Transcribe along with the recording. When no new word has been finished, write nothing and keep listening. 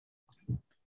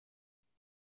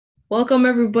Welcome,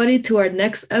 everybody, to our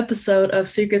next episode of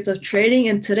Secrets of Trading.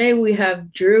 And today we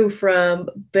have Drew from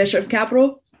Bishop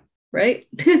Capital, right?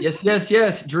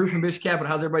 Yes. Drew from Bish Capital.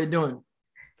 How's everybody doing?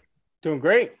 Doing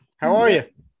great. How are you?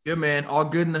 Good, man. All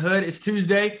good in the hood. It's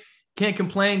Tuesday. Can't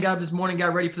complain. Got up this morning,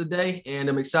 got ready for the day, and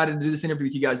I'm excited to do this interview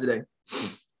with you guys today.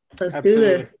 Let's do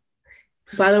this.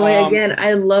 By the way, again,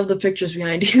 I love the pictures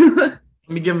behind you. Let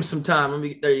me give them some time.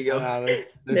 There you go.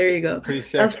 There you go. Pretty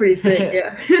sick. That's pretty sick,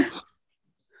 yeah.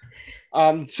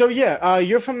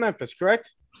 You're from Memphis,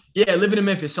 correct? Yeah, living in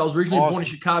Memphis. So I was originally born in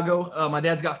Chicago. My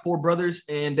dad's got 4 brothers,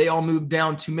 and they all moved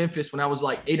down to Memphis when I was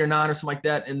like 8 or 9 or something like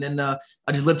that. And then I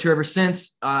just lived here ever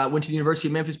since. Went to the University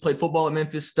of Memphis, played football at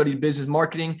Memphis, studied business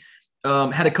marketing.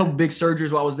 Had a couple big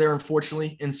surgeries while I was there,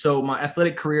 unfortunately. And so my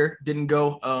athletic career didn't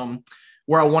go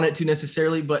where I wanted to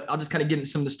necessarily, but I'll just kind of get into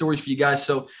some of the stories for you guys.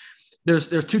 So there's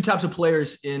 2 types of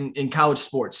players in college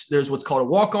sports. There's what's called a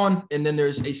walk-on, and then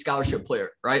there's a scholarship player,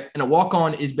 right? And a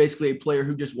walk-on is basically a player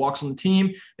who just walks on the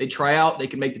team. They try out, they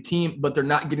can make the team, but they're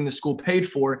not getting the school paid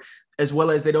for, as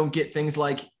well as they don't get things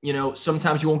like,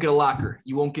 sometimes you won't get a locker.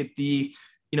 You won't get the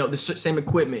same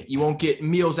equipment. You won't get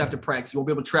meals after practice. You won't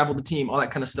be able to travel the team, all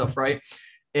that kind of stuff, right?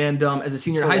 And as a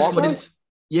senior in high school,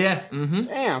 yeah. Mm-hmm.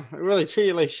 Damn, it really treat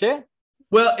you like shit?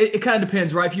 Well, it kind of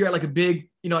depends, right? If you're at like a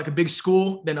big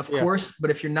school, then of course.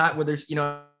 But if you're not, where there's,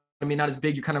 not as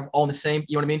big, you're kind of all in the same.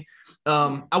 You know what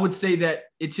I mean? I would say that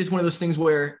it's just one of those things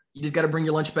where you just got to bring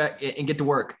your lunch back and get to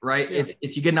work, right? Yeah.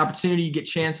 It's you get an opportunity, you get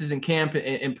chances in camp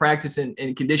and practice and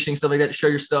conditioning, stuff like that, to show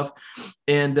your stuff.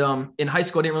 And in high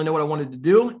school, I didn't really know what I wanted to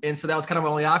do. And so that was kind of my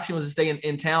only option, was to stay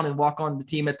in town and walk on the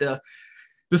team at the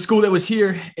school that was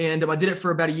here. And I did it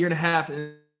for about a year and a half,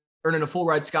 and earning a full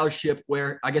ride scholarship,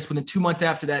 where I guess within 2 months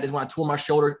after that is when I tore my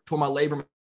shoulder, tore my labrum,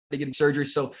 to get surgery.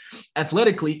 So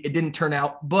athletically, it didn't turn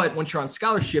out. But once you're on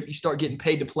scholarship, you start getting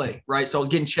paid to play, right? So I was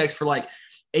getting checks for like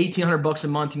 $1,800 a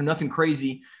month, nothing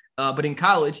crazy. But in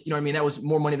college, that was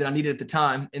more money than I needed at the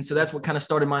time. And so that's what kind of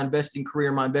started my investing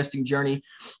career, my investing journey.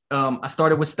 I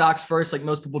started with stocks first, like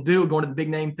most people do, going to the big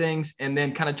name things, and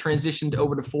then kind of transitioned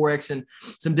over to Forex and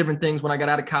some different things when I got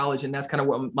out of college. And that's kind of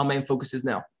what my main focus is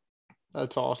now.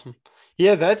 That's awesome.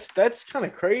 Yeah, that's kind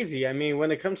of crazy. I mean,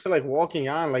 when it comes to like walking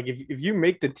on, like if you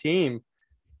make the team,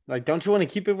 like, don't you want to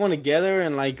keep everyone together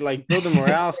and like build the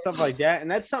morale, stuff like that? And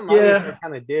that's something I wish I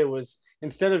kind of did, was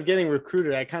instead of getting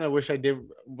recruited, I kind of wish I did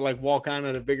like walk on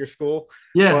at a bigger school.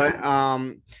 Yeah.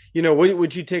 But what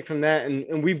would you take from that?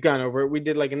 And we've gone over it. We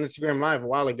did like an Instagram Live a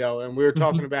while ago, and we were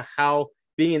talking about how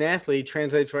being an athlete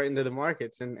translates right into the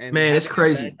markets. And man, it's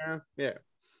crazy. Yeah.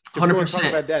 100%. Talk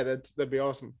about that'd be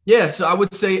awesome. Yeah, so I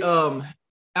would say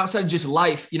outside of just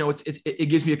life, it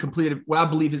gives me a complete, what I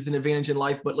believe is an advantage in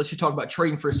life. But let's just talk about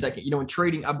trading for a second. In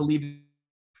trading, I believe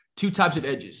 2 types of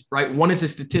edges, right? One is a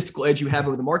statistical edge you have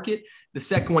over the market. The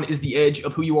second one is the edge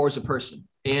of who you are as a person.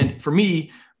 And for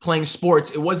me, playing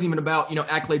sports, it wasn't even about,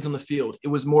 accolades on the field. It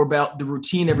was more about the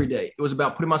routine every day. It was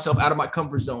about putting myself out of my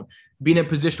comfort zone, being in a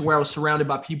position where I was surrounded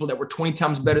by people that were 20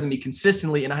 times better than me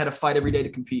consistently, and I had to fight every day to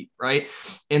compete, right?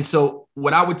 And so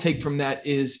what I would take from that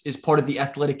is part of the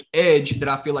athletic edge that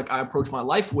I feel like I approach my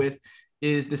life with,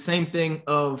 is the same thing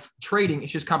of trading.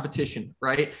 It's just competition,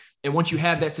 right? And once you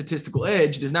have that statistical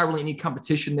edge, there's not really any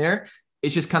competition there.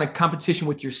 It's just kind of competition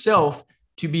with yourself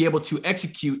to be able to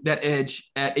execute that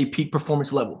edge at a peak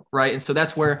performance level, right? And so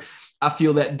that's where I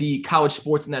feel that the college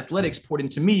sports and athletics poured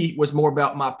into me was more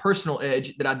about my personal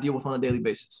edge that I deal with on a daily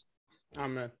basis.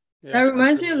 Amen. Yeah, that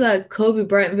reminds me of that Kobe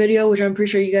Bryant video, which I'm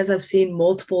pretty sure you guys have seen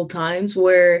multiple times,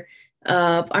 where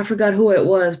I forgot who it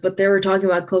was, but they were talking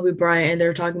about Kobe Bryant, and they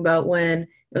were talking about when it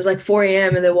was like 4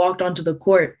 a.m. and they walked onto the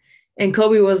court, and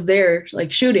Kobe was there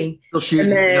like shooting.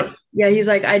 And then, he's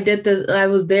like, I did this. I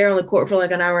was there on the court for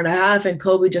like an hour and a half, and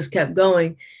Kobe just kept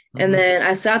going. Mm-hmm. And then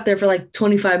I sat there for like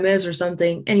 25 minutes or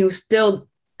something, and he was still,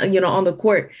 on the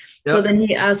court. Yep. So then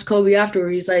he asked Kobe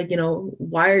afterward, he's like,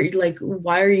 why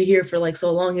are you here for like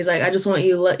so long? He's like, I just want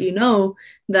you to let you know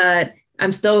that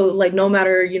I'm still like, no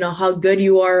matter, how good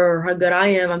you are or how good I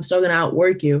am, I'm still going to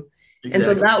outwork you.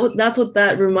 Exactly. And so that's what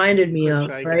that reminded me of,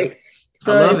 right?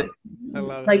 So I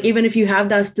love it. Like, even if you have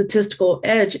that statistical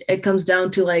edge, it comes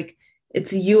down to like,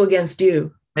 it's you against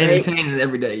you. Maintaining it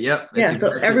every day. Yep. Yeah. So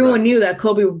everyone knew that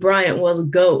Kobe Bryant was a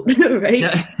GOAT, right?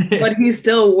 Yeah. But he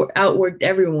still outworked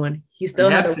everyone. He still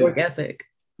had a work ethic.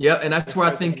 Yeah. And that's where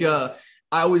I think I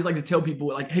always like to tell people,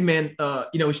 like, hey, man,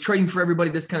 it's trading for everybody,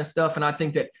 this kind of stuff. And I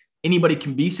think that anybody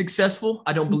can be successful.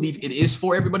 I don't believe it is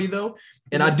for everybody, though.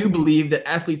 And I do believe that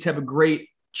athletes have a great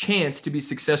chance to be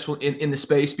successful in the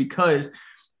space, because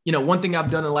one thing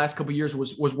I've done in the last couple of years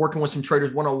was working with some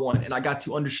traders one-on-one, and I got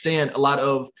to understand a lot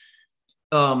of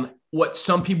what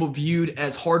some people viewed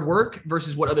as hard work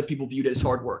versus what other people viewed as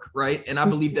hard work, right? And I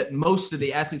believe that most of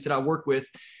the athletes that I work with,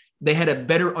 they had a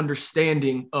better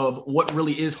understanding of what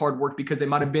really is hard work because they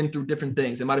might have been through different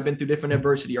things. They might have been through different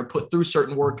adversity or put through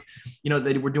certain work,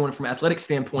 they were doing from an athletic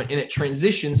standpoint. And it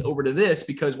transitions over to this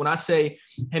because when I say,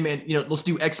 hey man, let's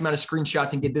do X amount of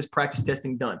screenshots and get this practice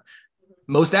testing done.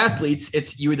 Most athletes,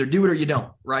 it's you either do it or you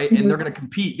don't, right? And they're going to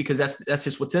compete because that's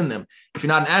just what's in them. If you're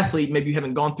not an athlete, maybe you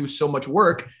haven't gone through so much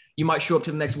work, you might show up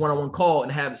to the next one-on-one call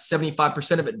and have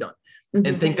 75% of it done.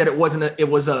 And think that it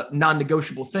was a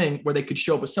non-negotiable thing where they could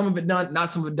show up with some of it done, not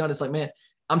some of it done. It's like, man,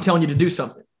 I'm telling you to do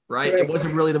something, right? There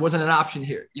wasn't an option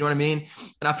here. You know what I mean?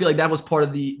 And I feel like that was part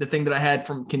of the thing that I had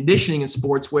from conditioning in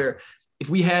sports, where if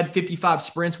we had 55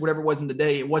 sprints, whatever it was in the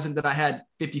day, it wasn't that I had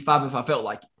 55 if I felt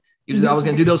like it. It was I was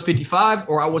going to do those 55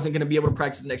 or I wasn't going to be able to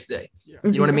practice the next day. You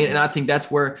know what I mean? And I think that's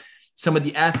where some of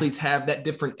the athletes have that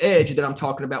different edge that I'm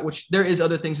talking about, which there is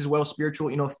other things as well, spiritual,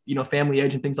 family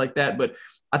edge and things like that. But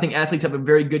I think athletes have a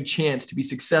very good chance to be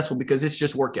successful because it's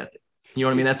just work ethic. You know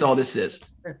what I mean? That's all this is.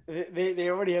 They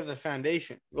already have the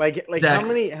foundation. Like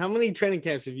Exactly. how many training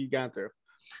camps have you gone through?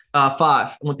 5.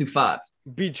 I went through 5.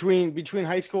 Between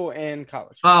high school and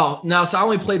college. Oh, no. So I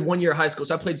only played 1 year of high school.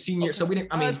 So I played senior. Okay. So we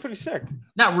didn't, that's pretty sick.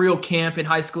 Not real camp in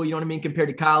high school. You know what I mean? Compared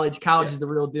to college. College is the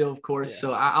real deal, of course. Yeah.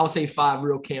 So I'll say 5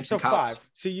 real camps. So in college. 5.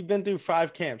 So you've been through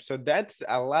 5 camps. So that's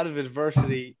a lot of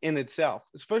adversity in itself,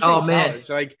 especially in college.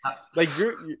 Like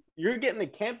you're getting the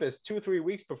campus 2 or 3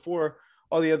 weeks before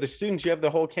all the other students. You have the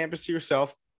whole campus to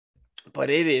yourself, but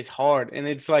it is hard. And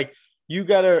it's like, you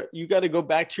gotta go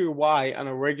back to your why on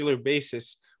a regular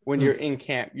basis when you're in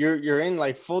camp. You're in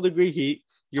like full degree heat.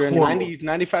 You're in 90,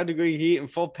 95 degree heat and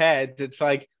full pads. It's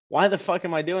like, why the fuck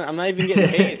am I doing? I'm not even getting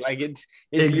paid. Like it's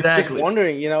exactly. You're just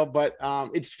wondering, but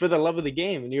it's for the love of the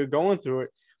game and you're going through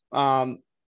it.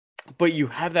 But you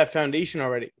have that foundation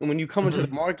already. And when you come into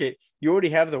the market, you already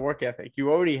have the work ethic.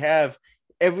 You already have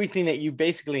everything that you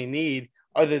basically need,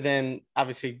 other than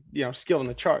obviously, skill in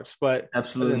the charts. But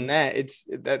absolutely, other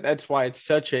than that, that's why it's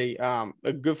such a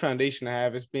good foundation to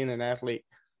have as being an athlete.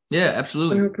 Yeah,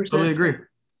 absolutely. 100%. Totally agree.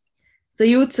 So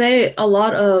you would say a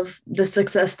lot of the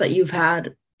success that you've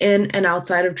had in and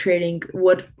outside of trading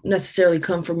would necessarily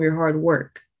come from your hard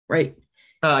work, right?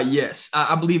 Yes.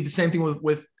 I believe the same thing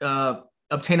with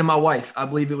obtaining my wife. I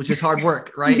believe it was just hard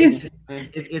work, right?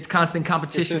 It's constant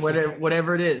competition,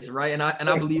 whatever it is, right? And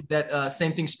I believe that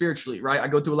same thing spiritually, right? I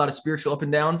go through a lot of spiritual up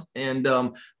and downs, and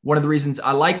one of the reasons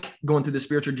I like going through the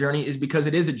spiritual journey is because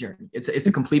it is a journey. It's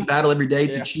a complete battle every day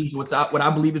to choose what I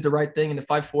believe is the right thing and to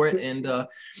fight for it. And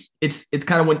it's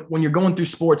kind of when you're going through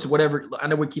sports, whatever. I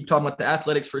know we keep talking about the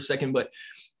athletics for a second, but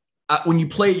when you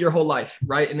play your whole life,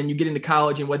 right? And then you get into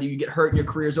college, and whether you get hurt and your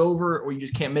career's over or you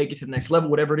just can't make it to the next level,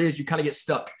 whatever it is, you kind of get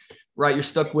stuck, right? You're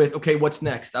stuck with, okay, what's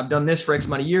next? I've done this for X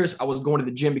amount of years. I was going to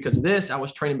the gym because of this. I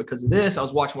was training because of this. I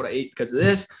was watching what I ate because of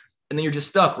this. And then you're just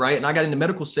stuck, right? And I got into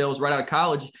medical sales right out of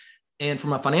college. And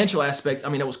from a financial aspect, I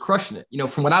mean, I was crushing it,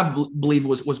 from what I believe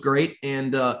was great.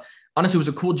 And honestly, it was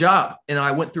a cool job. And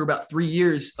I went through about 3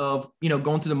 years of,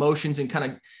 going through the motions and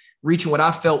kind of reaching what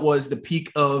I felt was the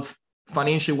peak of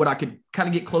financially what I could kind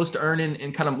of get close to earning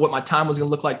and kind of what my time was going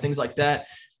to look like, things like that.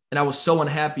 And I was so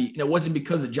unhappy. And it wasn't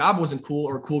because the job wasn't cool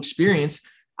or a cool experience.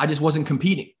 I just wasn't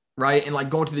competing, right? And like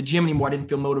going to the gym anymore, I didn't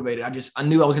feel motivated. I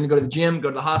knew I was going to go to the gym, go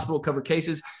to the hospital, cover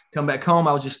cases, come back home.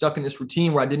 I was just stuck in this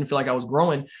routine where I didn't feel like I was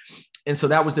growing. And so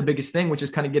that was the biggest thing, which is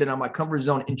kind of getting out of my comfort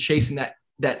zone and chasing that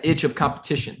itch of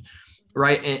competition,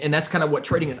 right? And that's kind of what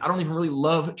trading is. I don't even really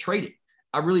love trading.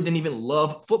 I really didn't even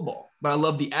love football, but I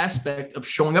love the aspect of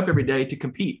showing up every day to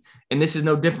compete. And this is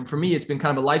no different for me. It's been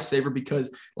kind of a lifesaver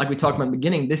because, like we talked about in the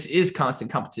beginning, this is constant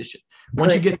competition.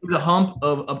 Once you get through the hump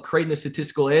of creating the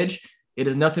statistical edge, it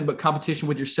is nothing but competition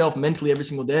with yourself mentally every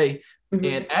single day.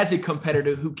 And as a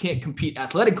competitor who can't compete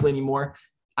athletically anymore,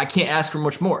 I can't ask for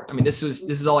much more. I mean, this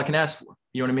is all I can ask for.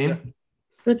 You know what I mean?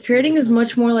 But trading is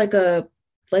much more like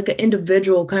an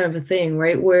individual kind of a thing,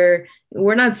 right? Where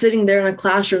we're not sitting there in a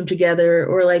classroom together,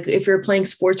 or like if you're playing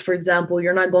sports, for example,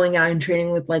 you're not going out and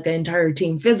training with like an entire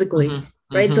team physically,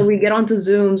 right? So we get onto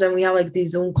Zooms and we have like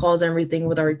these Zoom calls and everything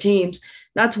with our teams.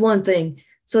 That's one thing.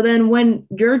 So then when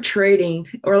you're trading,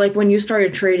 or like when you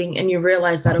started trading and you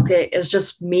realize that, okay, it's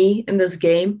just me in this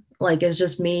game, like it's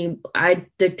just me, I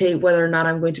dictate whether or not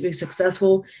I'm going to be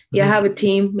successful. Yeah, I have a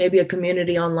team, maybe a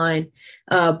community online,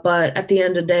 but at the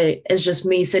end of the day, it's just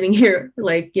me sitting here,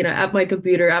 like, at my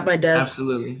computer, at my desk.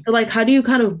 Absolutely. So like, how do you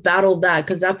kind of battle that?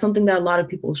 Because that's something that a lot of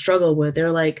people struggle with.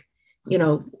 They're like,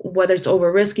 whether it's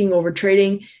over risking, over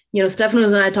trading.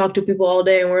 Stefanos and I talk to people all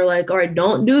day and we're like, all right,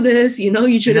 don't do this. You And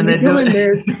then shouldn't be they do doing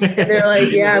this. And they're it. like,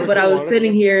 Leading the yeah, horse but to I was water.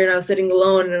 sitting here and I was sitting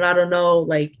alone and I don't know,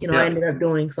 I Yeah. ended up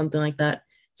doing something like that.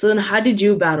 So then how did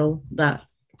you battle that?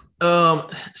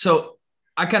 So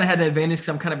I kind of had an advantage because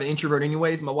I'm kind of an introvert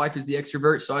anyways. My wife is the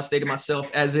extrovert. So I stayed to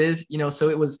myself as is, so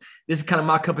this is kind of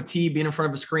my cup of tea, being in front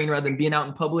of a screen rather than being out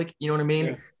in public. You know what I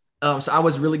mean? So I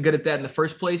was really good at that in the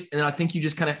first place. And I think you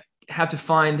just kind of have to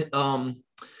find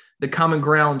the common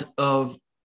ground of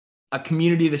a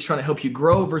community that's trying to help you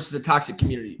grow versus a toxic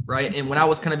community, right? And when I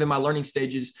was kind of in my learning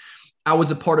stages, I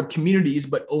was a part of communities,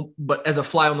 but as a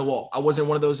fly on the wall. I wasn't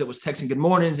one of those that was texting good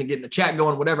mornings and getting the chat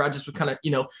going, whatever. I just was kind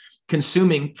of,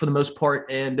 consuming for the most part.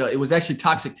 And it was actually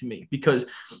toxic to me because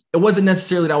it wasn't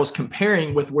necessarily that I was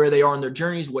comparing with where they are in their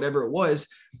journeys, whatever it was,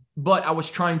 but I was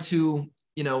trying to,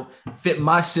 fit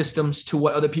my systems to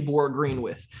what other people were agreeing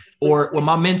with, or what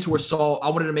my mentor saw. I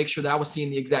wanted to make sure that I was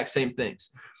seeing the exact same things.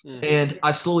 Mm-hmm. And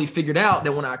I slowly figured out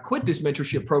that when I quit this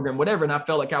mentorship program, whatever, and I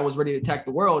felt like I was ready to attack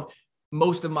the world,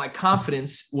 most of my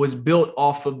confidence was built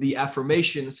off of the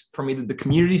affirmations from either the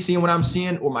community seeing what I'm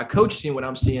seeing or my coach seeing what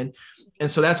I'm seeing.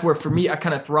 And so that's where, for me, I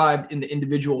kind of thrived in the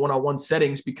individual one-on-one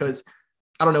settings because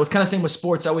I don't know, it's kind of same with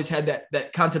sports. I always had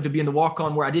that concept of being the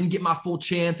walk-on where I didn't get my full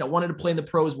chance. I wanted to play in the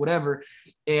pros, whatever.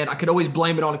 And I could always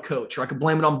blame it on a coach, or I could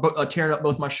blame it on tearing up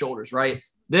both my shoulders, right?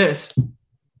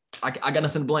 I got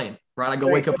nothing to blame, right? I go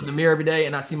wake up in the mirror every day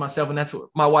and I see myself, and that's what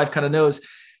my wife kind of knows.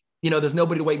 There's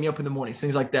nobody to wake me up in the mornings,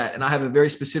 things like that. And I have a very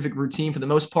specific routine for the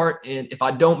most part. And if I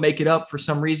don't make it up for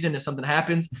some reason, if something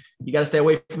happens, you got to stay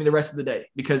away from me the rest of the day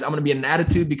because I'm going to be in an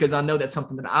attitude because I know that's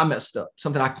something that I messed up,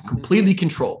 something I can completely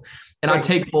control. And I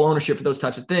take full ownership for those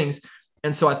types of things.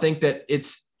 And so I think that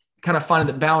it's kind of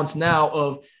finding the balance now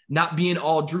of not being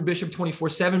all Drew Bishop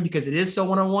 24/7 because it is so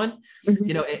one-on-one,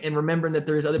 and remembering that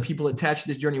there's other people attached to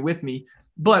this journey with me,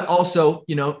 but also,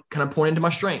 kind of pointing to my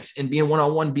strengths, and being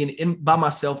one-on-one, being in by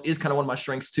myself is kind of one of my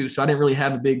strengths too. So I didn't really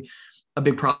have a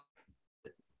big problem.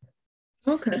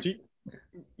 Okay. So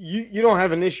you don't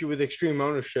have an issue with extreme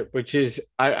ownership, which is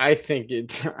I think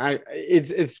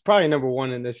it's probably number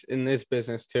one in this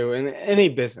business too, in any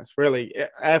business really,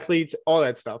 athletes, all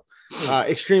that stuff.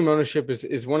 Extreme ownership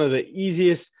is one of the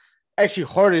easiest, actually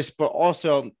hardest, but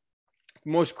also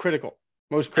most critical.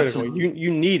 Absolutely.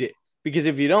 You need it because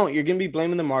if you don't, you're going to be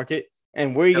blaming the market,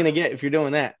 and where are you going to get if you're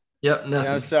doing that? Yep.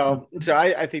 Nothing. So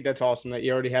I think that's awesome that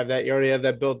you already have that. You already have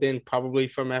that built in, probably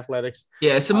from athletics.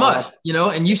 Yeah, it's a must,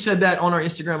 and you said that on our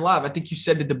Instagram live. I think you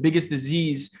said that the biggest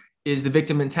disease is the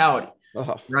victim mentality,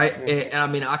 right? And I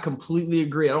mean, I completely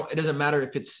agree. It doesn't matter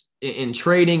if it's in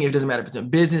trading, it doesn't matter if it's in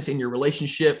business, in your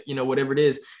relationship, whatever it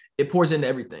is, it pours into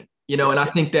everything, and I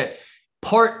think that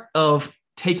part of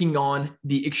taking on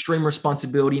the extreme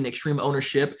responsibility and extreme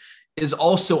ownership is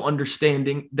also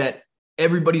understanding that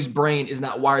everybody's brain is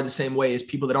not wired the same way as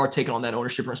people that are taking on that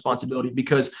ownership and responsibility.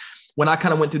 Because when I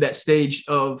kind of went through that stage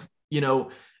of, I'm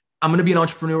going to be an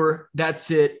entrepreneur, that's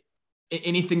it,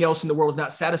 anything else in the world is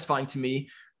not satisfying to me.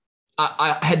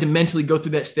 I had to mentally go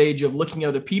through that stage of looking at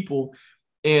other people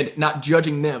and not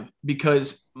judging them,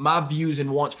 because my views and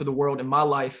wants for the world and my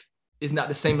life is not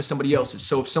the same as somebody else's.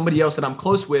 So if somebody else that I'm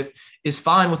close with is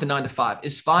fine with a 9-to-5,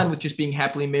 is fine with just being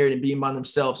happily married and being by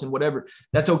themselves and whatever,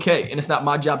 that's okay. And it's not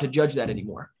my job to judge that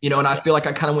anymore. And I feel like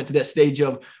I kind of went through that stage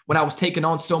of when I was taking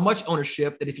on so much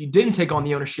ownership that if you didn't take on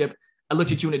the ownership, I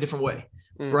looked at you in a different way.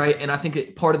 Right. And I think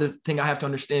that part of the thing I have to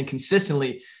understand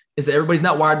consistently is that everybody's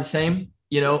not wired the same,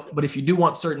 but if you do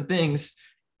want certain things,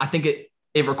 I think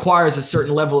it requires a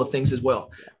certain level of things as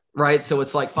well. Right. So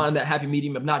it's like finding that happy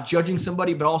medium of not judging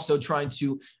somebody, but also trying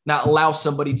to not allow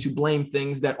somebody to blame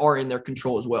things that are in their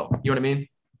control as well. You know what I mean?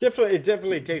 It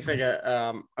definitely takes like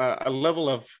a level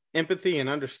of empathy and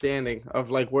understanding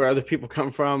of like where other people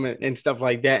come from and stuff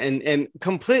like that. And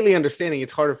completely understanding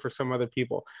it's harder for some other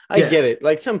people. I get it.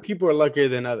 Like some people are luckier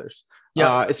than others,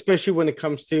 especially when it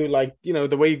comes to like,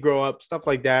 the way you grow up, stuff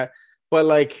like that. But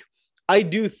like, I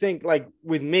do think like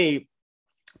with me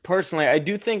personally, I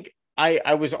do think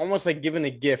I was almost like given a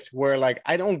gift where like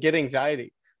I don't get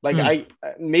anxiety. Like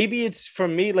maybe it's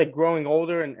from me like growing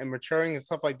older and maturing and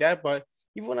stuff like that. But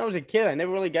even when I was a kid, I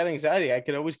never really got anxiety. I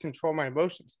could always control my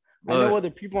emotions. I know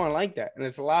other people aren't like that, and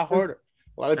it's a lot harder.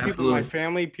 A lot of people in my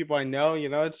family, people I know,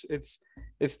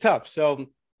 it's tough. So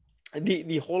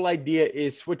the whole idea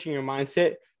is switching your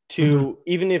mindset to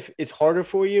even if it's harder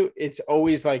for you, it's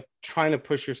always like trying to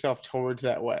push yourself towards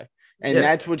that way. And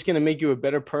that's what's going to make you a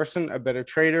better person, a better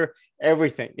trader,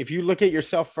 everything. If you look at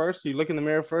yourself first, you look in the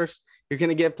mirror first, you're going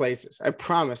to get places. I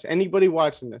promise. Anybody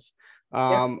watching this,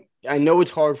 I know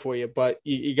it's hard for you, but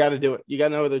you got to do it. You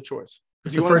got no other choice.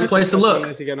 It's the first place to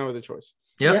look. To get over the choice.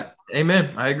 Yep. Yeah.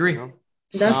 Amen. I agree.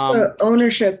 That's the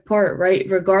ownership part, right?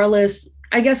 Regardless,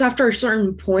 I guess after a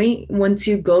certain point, once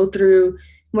you go through,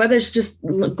 whether it's just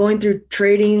going through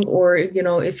trading or,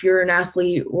 if you're an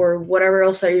athlete or whatever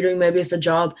else that you're doing, maybe it's a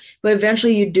job, but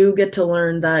eventually you do get to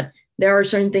learn that there are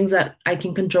certain things that I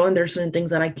can control and there are certain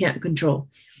things that I can't control.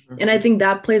 And I think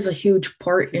that plays a huge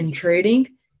part in trading.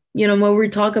 When we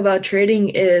talk about trading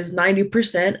is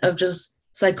 90% of just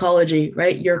psychology,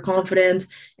 right? Your confidence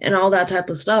and all that type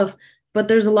of stuff. But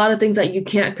there's a lot of things that you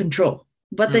can't control.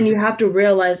 But then you have to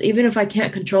realize, even if I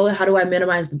can't control it, how do I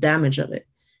minimize the damage of it?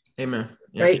 Amen.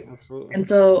 Yeah, right. Absolutely. And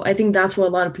so I think that's what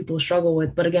a lot of people struggle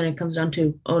with. But again, it comes down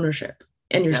to ownership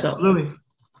and yourself.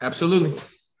 Absolutely.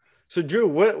 So Drew,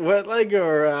 what like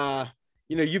or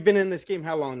you've been in this game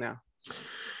how long now?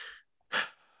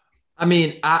 I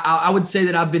mean, I would say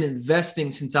that I've been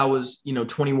investing since I was,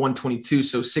 21, 22.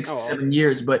 So 6-7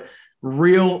 years, but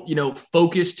real,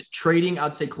 focused trading,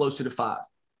 I'd say closer to 5.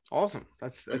 Awesome.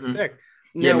 That's sick.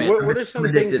 Now, what are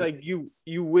some things like you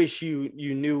wish you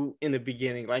knew in the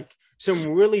beginning? Like some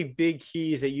really big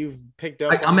keys that you've picked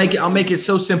up? I'll make it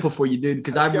so simple for you, dude,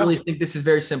 because I really think this is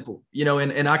very simple,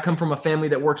 and I come from a family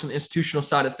that works on the institutional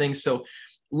side of things. So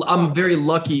I'm very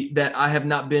lucky that I have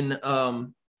not been,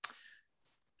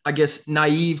 I guess,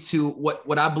 naive to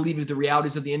what I believe is the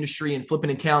realities of the industry and flipping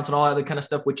accounts and all that other kind of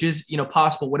stuff, which is,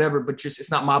 possible, whatever, but just,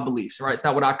 it's not my beliefs, right? It's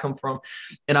not what I come from.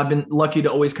 And I've been lucky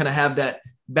to always kind of have that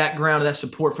background and that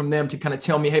support from them to kind of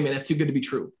tell me, hey man, that's too good to be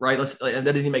true, right? That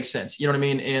doesn't even make sense. You know what I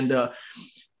mean? And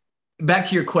back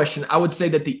to your question, I would say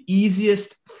that the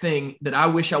easiest thing that I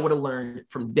wish I would have learned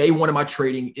from day one of my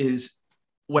trading is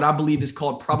what I believe is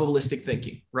called probabilistic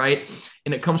thinking, right?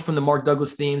 And it comes from the Mark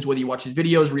Douglas themes, whether you watch his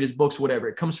videos, read his books, whatever.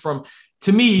 It comes from,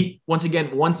 to me, once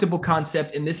again, one simple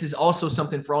concept. And this is also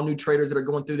something for all new traders that are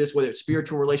going through this, whether it's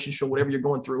spiritual, relationship, whatever you're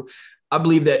going through. I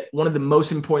believe that one of the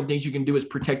most important things you can do is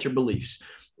protect your beliefs,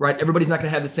 right? Everybody's not going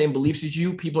to have the same beliefs as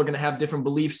you. People are going to have different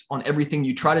beliefs on everything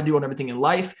you try to do, on everything in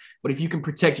life. But if you can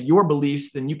protect your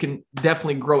beliefs, then you can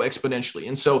definitely grow exponentially.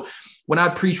 And so when I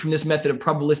preach from this method of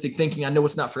probabilistic thinking, I know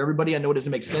it's not for everybody. I know it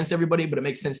doesn't make sense to everybody, but it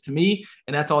makes sense to me.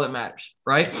 And that's all that matters,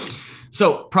 right?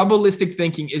 So probabilistic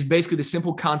thinking is basically the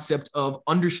simple concept of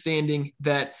understanding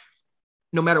that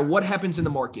no matter what happens in the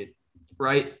market,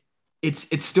 right,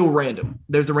 it's still random.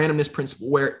 There's the randomness principle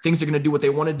where things are going to do what they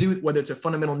want to do, whether it's a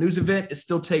fundamental news event. It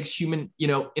still takes human,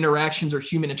 interactions or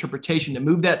human interpretation to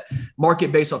move that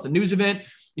market based off the news event.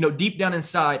 Deep down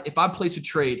inside, if I place a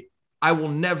trade, I will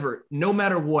never, no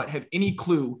matter what, have any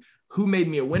clue who made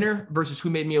me a winner versus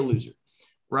who made me a loser,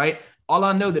 right? All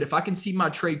I know that if I can see my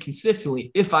trade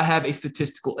consistently, if I have a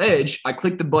statistical edge, I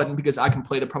click the button because I can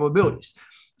play the probabilities.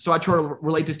 So I try to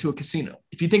relate this to a casino.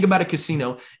 If you think about a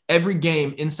casino, every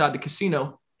game inside the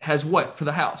casino has what for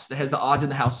the house? That has the odds in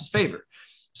the house's favor.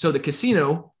 So the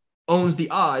casino owns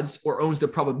the odds or owns the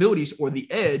probabilities or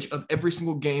the edge of every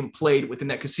single game played within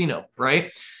that casino,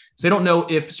 right? So they don't know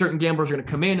if certain gamblers are going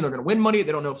to come in and they're going to win money.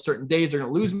 They don't know if certain days they're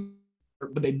going to lose,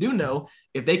 but they do know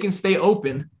if they can stay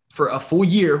open for a full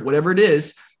year, whatever it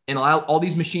is, and allow all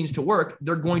these machines to work,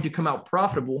 they're going to come out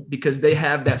profitable because they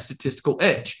have that statistical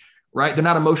edge, right? They're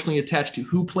not emotionally attached to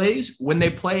who plays, when they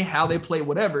play, how they play,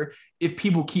 whatever. If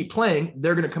people keep playing,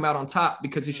 they're going to come out on top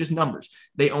because it's just numbers.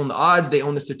 They own the odds, they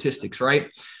own the statistics,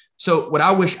 right? So what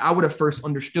I wish I would have first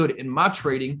understood in my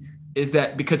trading is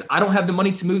that because I don't have the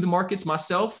money to move the markets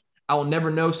myself, I will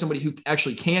never know somebody who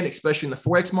actually can, especially in the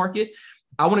Forex market.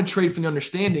 I want to trade from the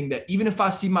understanding that even if I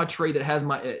see my trade that has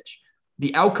my edge,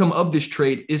 the outcome of this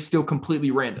trade is still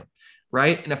completely random,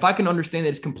 right? And if I can understand that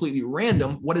it's completely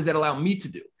random, what does that allow me to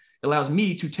do? It allows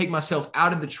me to take myself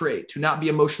out of the trade, to not be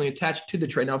emotionally attached to the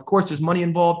trade. Now, of course, there's money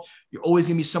involved. You're always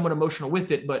going to be somewhat emotional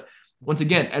with it. But once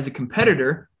again, as a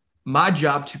competitor, my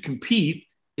job to compete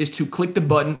is to click the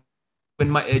button when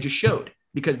my edge is showed,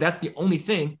 because that's the only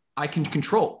thing I can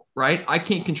control, right? I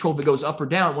can't control if it goes up or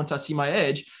down once I see my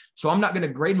edge. So I'm not going to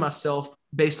grade myself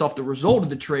based off the result of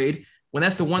the trade when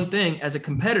that's the one thing as a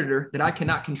competitor that I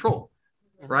cannot control,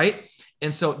 right?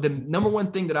 And so the number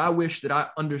one thing that I wish that I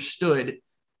understood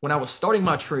when I was starting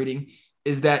my trading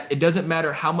is that it doesn't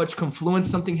matter how much confluence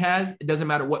something has. It doesn't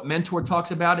matter what mentor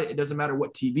talks about it. It doesn't matter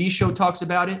what TV show talks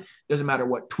about it. It doesn't matter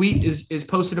what tweet is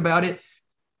posted about it.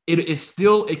 It is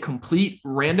still a complete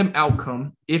random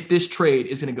outcome if this trade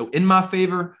is going to go in my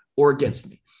favor or against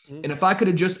me. Mm-hmm. And if I could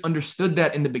have just understood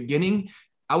that in the beginning,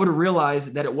 I would have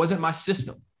realized that it wasn't my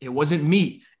system. It wasn't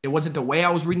me. It wasn't the way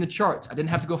I was reading the charts. I didn't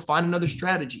have to go find another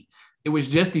strategy. It was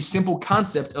just the simple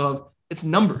concept of it's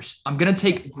numbers. I'm going to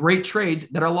take great trades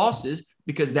that are losses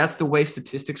because that's the way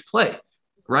statistics play,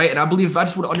 right? And I believe if I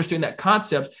just would have understood that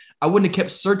concept, I wouldn't have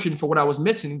kept searching for what I was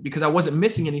missing because I wasn't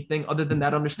missing anything other than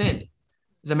that understanding.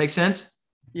 Does that make sense?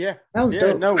 Yeah. That was Yeah.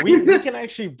 dope. No, we can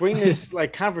actually bring this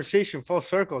like conversation full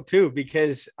circle too,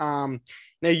 because now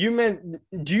you meant,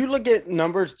 do you look at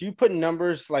numbers? Do you put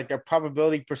numbers like a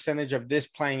probability percentage of this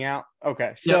playing out?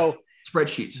 Okay. So Yep.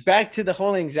 Spreadsheets. back to the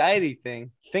whole anxiety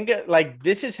thing. Think of, like,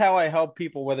 this is how I help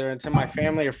people, whether it's in my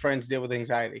family or friends, deal with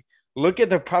anxiety. Look at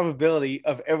the probability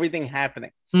of everything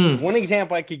happening. One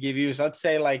example I could give you is, let's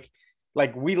say like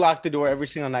we lock the door every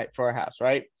single night for our house,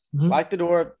 right? Lock the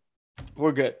door.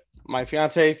 We're good. My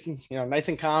fiance's, nice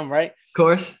and calm, right? Of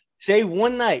course. Say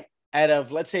one night out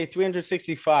of, let's say,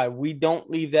 365, we don't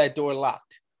leave that door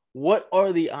locked. What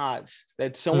are the odds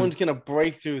that someone's going to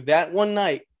break through that one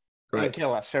night and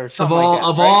kill us or something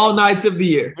of all nights of the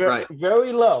year? Right.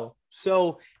 Very low.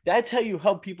 So that's how you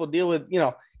help people deal with,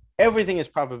 everything is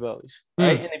probabilities,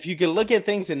 right? And if you can look at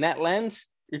things in that lens,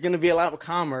 you're going to be a lot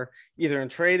calmer, either in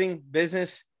trading,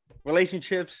 business,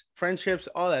 relationships, friendships,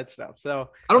 all that stuff. So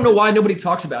I don't know why nobody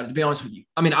talks about it, to be honest with you.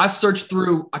 I mean, I searched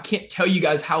through, I can't tell you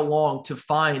guys how long to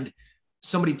find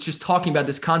somebody just talking about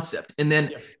this concept. And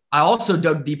then I also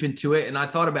dug deep into it and I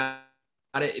thought about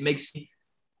it. It makes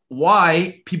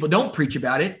why people don't preach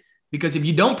about it, because if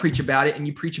you don't preach about it and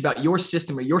you preach about your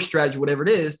system or your strategy, whatever it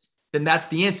is, then that's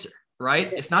the answer,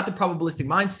 right? It's not the probabilistic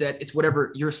mindset. It's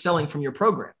whatever you're selling from your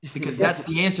program, because that's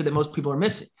the answer that most people are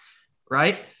missing,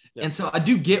 right? Yeah. And so I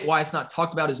do get why it's not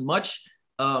talked about as much.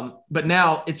 But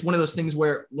now it's one of those things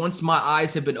where once my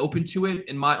eyes have been open to it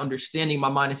and my understanding, my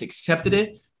mind has accepted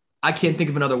it, I can't think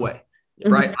of another way,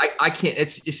 right? I can't,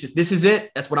 it's just, this is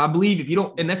it. That's what I believe. If you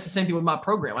don't, and that's the same thing with my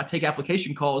program. I take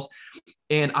application calls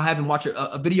and I have them watch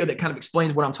a video that kind of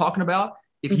explains what I'm talking about.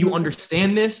 If you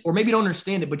understand this, or maybe don't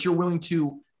understand it, but you're willing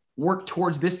to work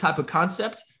towards this type of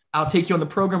concept, I'll take you on the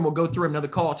program. We'll go through another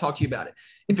call. I'll talk to you about it.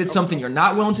 If it's something you're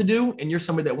not willing to do and you're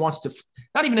somebody that wants to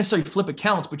not even necessarily flip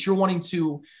accounts, but you're wanting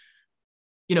to,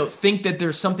 think that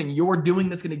there's something you're doing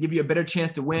that's going to give you a better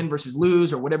chance to win versus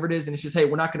lose or whatever it is. And it's just, hey,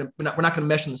 we're not going to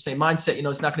mesh in the same mindset.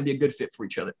 It's not going to be a good fit for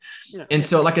each other. Yeah. And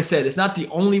so, like I said, it's not the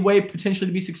only way potentially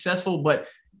to be successful, but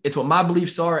it's what my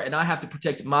beliefs are. And I have to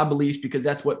protect my beliefs because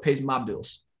that's what pays my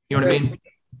bills. You know what I mean?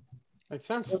 Makes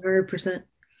sense. 100%.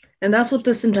 And that's what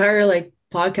this entire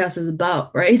podcast is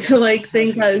about, right? So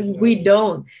things that we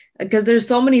don't, because there's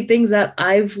so many things that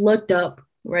I've looked up,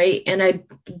 right? And I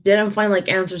didn't find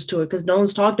answers to it because no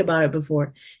one's talked about it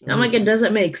before. And I'm like, it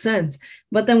doesn't make sense.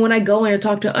 But then when I go in and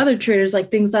talk to other traders,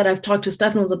 things that I've talked to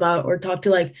Stefanos about, or talk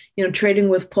to trading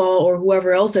with Paul or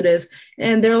whoever else it is,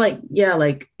 and they're like, yeah,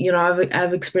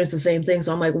 I've experienced the same thing.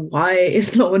 So I'm like, why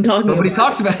is no one talking Nobody about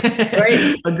talks about it.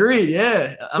 Right? Agreed.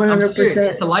 Yeah. I'm serious.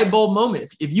 It's a light bulb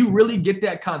moment. If you really get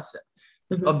that concept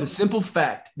of the simple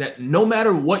fact that no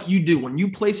matter what you do, when you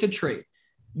place a trade,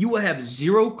 you will have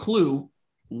zero clue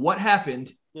what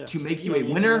happened to make you a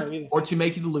winner or to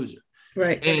make you the loser.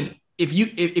 Right. And if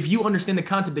you understand the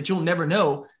concept that you'll never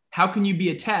know, how can you be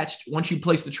attached once you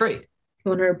place the trade?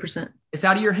 100%. It's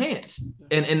out of your hands.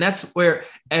 And that's where,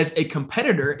 as a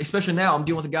competitor, especially now, I'm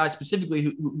dealing with a guy specifically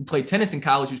who played tennis in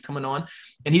college, who's coming on,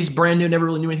 and he's brand new, never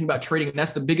really knew anything about trading. And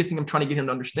that's the biggest thing I'm trying to get him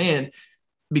to understand,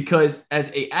 because as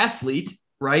a athlete,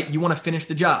 right, you want to finish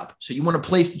the job. So you want to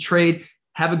place the trade,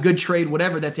 have a good trade,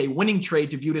 whatever. That's a winning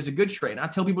trade to view it as a good trade. And I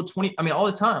tell people all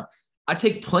the time, I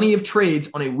take plenty of trades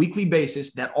on a weekly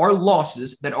basis that are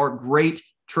losses that are great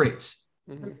trades.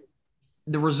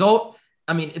 The result,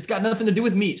 it's got nothing to do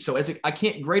with me. So I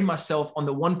can't grade myself on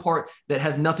the one part that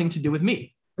has nothing to do with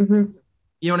me. You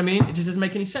know what I mean? It just doesn't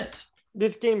make any sense.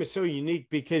 This game is so unique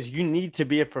because you need to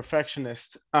be a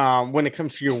perfectionist when it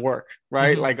comes to your work,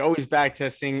 right? Always back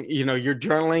testing, your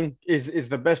journaling is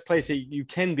the best place that you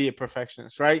can be a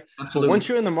perfectionist, right? Absolutely. But once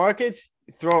you're in the markets,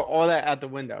 throw all that out the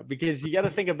window, because you got to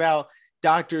think about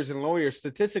doctors and lawyers.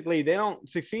 Statistically, they don't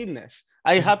succeed in this.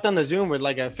 I hopped on the Zoom with a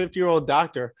 50-year-old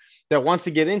doctor that wants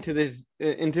to get into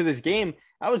this game.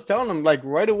 I was telling him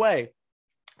right away,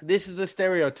 this is the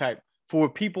stereotype for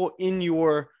people in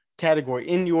your category,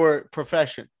 in your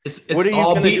profession. It's what are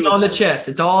all beating on the chest.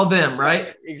 It's all them,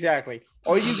 right? Exactly.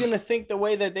 Are you going to think the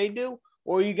way that they do,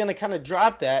 or are you going to kind of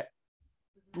drop that,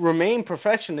 remain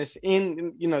perfectionist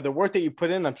in the work that you put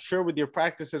in? I'm sure with your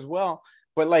practice as well.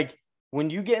 But when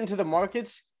you get into the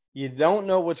markets, you don't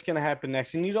know what's going to happen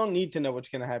next, and you don't need to know what's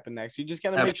going to happen next. You just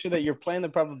got to make sure that you're playing the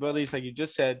probabilities, like you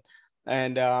just said,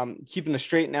 and keeping a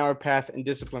straight and narrow path and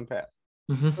disciplined path.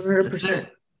 100%.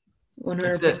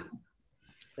 100%.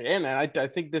 Yeah, man. I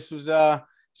think this was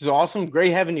awesome.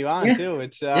 Great having you on too.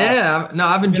 It's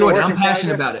I've enjoyed it. I'm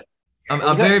passionate about it.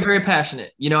 I'm very, very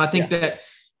passionate. I think that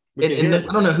I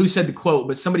don't know who said the quote,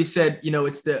 but somebody said,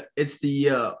 it's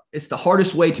the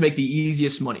hardest way to make the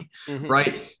easiest money,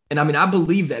 right? And I mean, I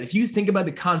believe that if you think about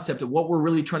the concept of what we're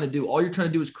really trying to do, all you're trying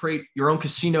to do is create your own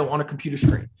casino on a computer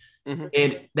screen.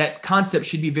 And that concept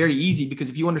should be very easy, because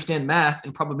if you understand math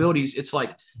and probabilities, it's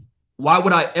like, why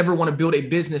would I ever want to build a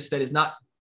business that is not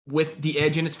with the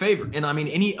edge in its favor? And I mean,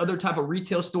 any other type of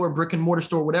retail store, brick and mortar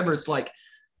store, whatever, it's like,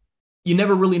 you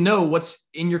never really know what's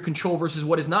in your control versus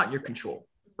what is not in your control.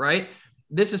 Right.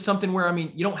 This is something where, I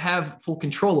mean, you don't have full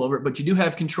control over it, but you do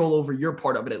have control over your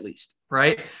part of it, at least.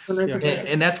 Right. Yeah.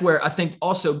 And that's where I think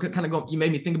also kind of you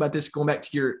made me think about this, going back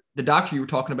to the doctor you were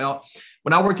talking about.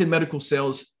 When I worked in medical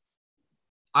sales,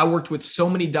 I worked with so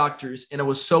many doctors, and I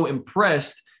was so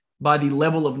impressed by the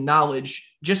level of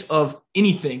knowledge just of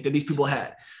anything that these people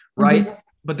had. Right.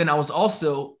 But then I was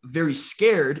also very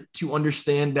scared to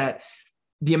understand that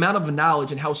the amount of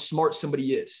knowledge and how smart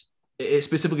somebody is,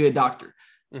 specifically a doctor,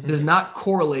 does not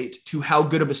correlate to how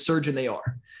good of a surgeon they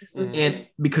are. And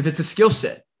because it's a skill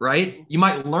set, right? You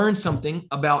might learn something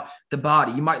about the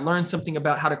body. You might learn something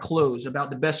about how to close, about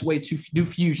the best way to do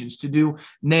fusions, to do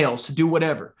nails, to do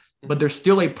whatever. But there's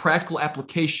still a practical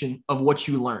application of what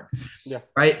you learn. Yeah.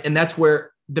 Right. And that's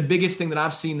where the biggest thing that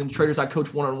I've seen in the traders I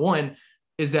coach one-on-one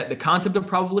is that the concept of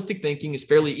probabilistic thinking is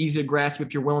fairly easy to grasp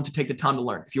if you're willing to take the time to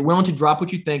learn. If you're willing to drop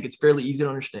what you think, it's fairly easy to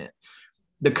understand.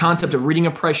 The concept of reading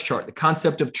a price chart, the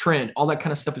concept of trend, all that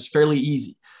kind of stuff is fairly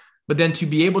easy. But then to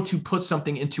be able to put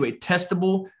something into a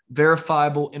testable,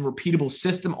 verifiable, and repeatable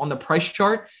system on the price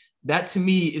chart, that to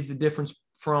me is the difference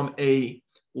from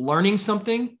learning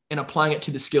something and applying it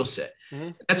to the skill set.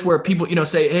 That's where people,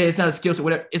 say, hey, it's not a skill set,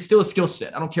 whatever. It's still a skill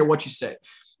set. I don't care what you say.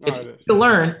 It's to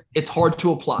learn, it's hard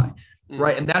to apply.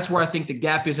 Right. And that's where I think the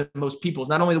gap is in most people. It's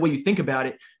not only the way you think about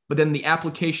it, but then the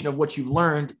application of what you've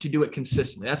learned to do it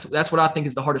consistently. That's what I think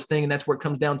is the hardest thing. And that's where it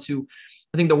comes down to,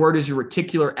 I think the word is your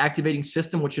reticular activating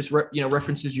system, which just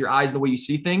references your eyes and the way you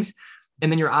see things. And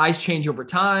then your eyes change over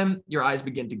time. Your eyes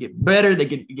begin to get better. They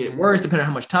get worse depending on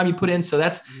how much time you put in. So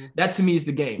that to me is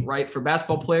the game, right? For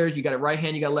basketball players, you got a right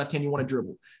hand, you got a left hand, you want to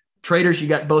dribble. Traders, you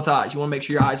got both eyes. You want to make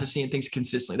sure your eyes are seeing things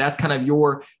consistently. That's kind of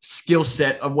your skill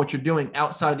set of what you're doing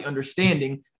outside of the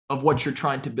understanding of what you're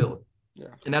trying to build. Yeah.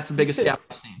 And that's the biggest gap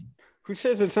I've seen. Who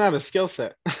says it's not a skill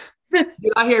set? Dude,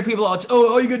 I hear people,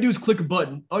 all you got to do is click a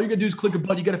button. All you got to do is click a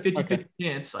button. You got a 50-50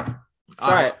 chance. Like,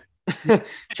 try it.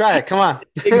 Try it. Come on.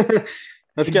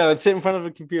 Let's go. Let's sit in front of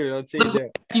a computer. Let's see. Let me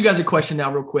ask you guys a question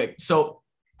now real quick. So,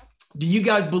 do you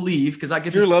guys believe, because I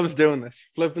get Drew loves doing this,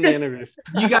 flipping the interviews.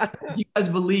 Do you guys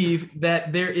believe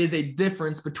that there is a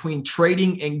difference between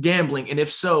trading and gambling? And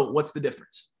if so, what's the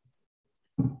difference?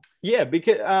 Yeah,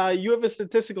 because you have a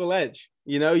statistical edge.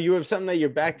 You have something that you're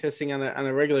back testing on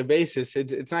a regular basis.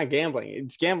 It's not gambling.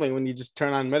 It's gambling when you just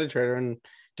turn on MetaTrader and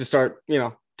just start,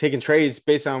 taking trades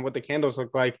based on what the candles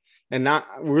look like and not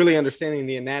really understanding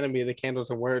the anatomy of the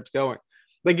candles and where it's going.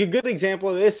 Like a good example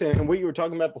of this and what you were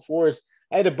talking about before is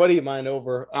I had a buddy of mine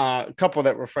over, a couple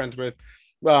that we're friends with,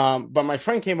 but my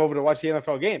friend came over to watch the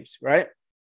NFL games, right?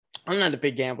 I'm not a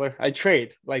big gambler. I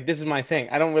trade. Like, this is my thing.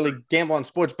 I don't really gamble on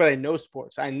sports, but I know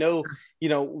sports. I know,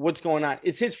 what's going on.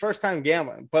 It's his first time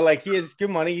gambling, but like he has good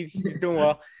money. He's doing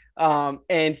well.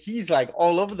 And he's like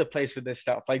all over the place with this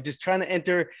stuff, like just trying to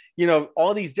enter,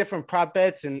 all these different prop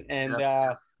bets and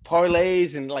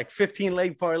parlays and like 15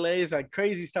 leg parlays, like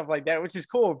crazy stuff like that, which is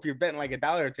cool if you're betting like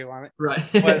 $1 or $2 on it.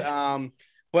 Right.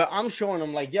 But I'm showing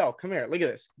them like, yo, come here, look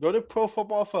at this. Go to Pro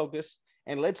Football Focus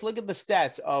and let's look at the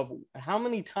stats of how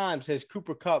many times has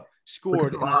Cooper Kupp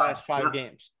scored in the last 5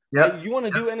 games. Yeah. You want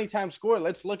to do anytime score?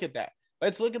 Let's look at that.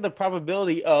 Let's look at the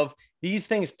probability of these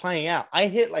things playing out. I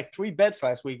hit like 3 bets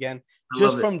last weekend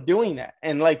just from doing that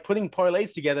and like putting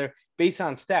parlays together based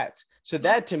on stats. So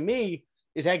that to me,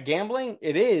 is that gambling?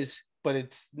 It is, but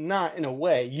it's not in a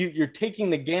way. You're taking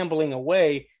the gambling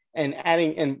away and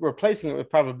adding and replacing it with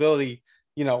probability,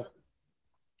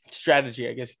 strategy,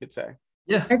 I guess you could say.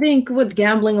 Yeah. I think with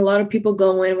gambling, a lot of people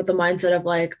go in with the mindset of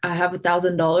like, I have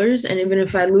 $1,000 and even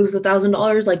if I lose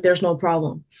 $1,000, like there's no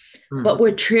problem. But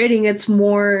with trading, it's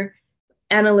more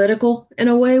analytical in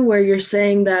a way where you're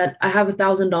saying that I have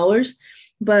 $1,000,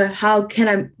 but how can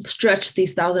I stretch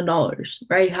these $1,000,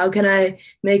 right? How can I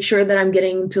make sure that I'm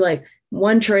getting to like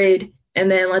one trade? And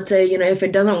then let's say, if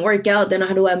it doesn't work out, then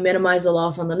how do I minimize the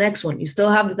loss on the next one? You still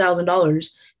have the $1,000,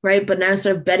 right? But now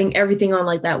instead of betting everything on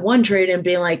like that one trade and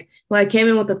being like, well, I came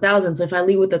in with 1,000. So if I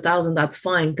leave with 1,000, that's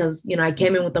fine. Cause I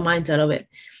came in with the mindset of it.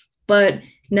 But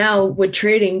now with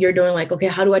trading, you're doing like, okay,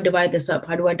 how do I divide this up?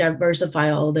 How do I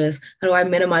diversify all this? How do I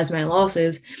minimize my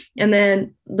losses? And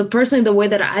then the way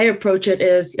that I approach it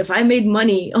is if I made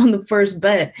money on the first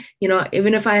bet,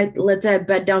 even if let's say I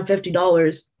bet down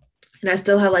 $50 and I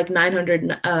still have like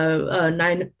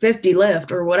 950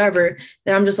 left or whatever,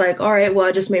 then I'm just like, all right, well,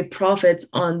 I just made profits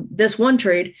on this one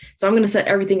trade. So I'm going to set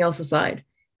everything else aside.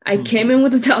 I came in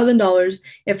with $1,000.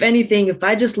 If anything, if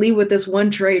I just leave with this one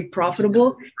trade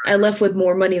profitable, I left with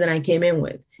more money than I came in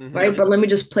with, right? But let me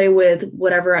just play with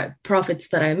whatever profits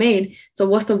that I made. So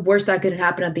what's the worst that could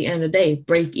happen at the end of the day?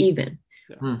 Break even,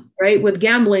 right? With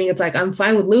gambling, it's like I'm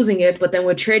fine with losing it, but then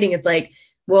with trading, it's like,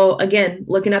 well, again,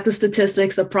 looking at the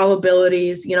statistics, the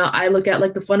probabilities, I look at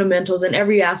like the fundamentals and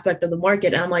every aspect of the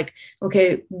market, and I'm like,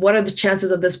 okay, what are the chances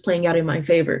of this playing out in my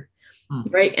favor,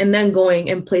 right? And then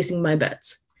going and placing my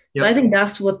bets. So I think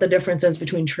that's what the difference is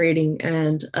between trading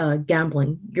and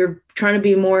gambling. You're trying to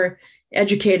be more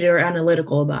educated or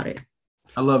analytical about it.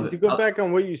 I love it. To go back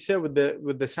on what you said with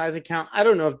the size account, I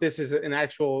don't know if this is an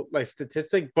actual like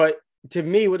statistic, but to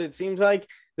me, what it seems like,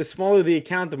 the smaller the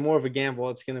account, the more of a gamble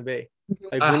it's going to be.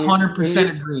 Like 100%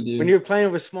 agree, dude. When you're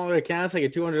playing with smaller accounts, like a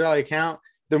 $200 account,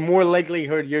 the more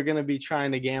likelihood you're going to be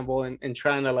trying to gamble and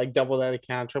trying to like double that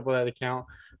account, triple that account.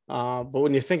 But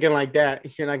when you're thinking like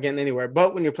that, you're not getting anywhere.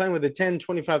 But when you're playing with a $10,000,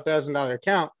 $25,000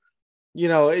 account,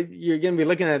 you're going to be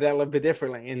looking at that a little bit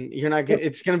differently, and you're not.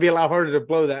 It's going to be a lot harder to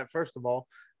blow that. First of all,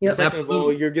 second of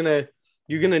all, you're gonna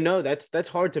know that's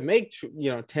hard to make.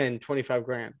 10, 25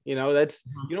 grand. You don't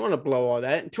want to blow all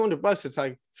that. And $200, it's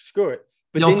like screw it.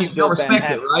 But you don't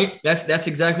respect it, right? That's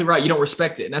exactly right. You don't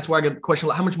respect it, and that's why I get the question: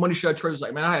 how much money should I trade? It's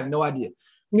like, man, I have no idea.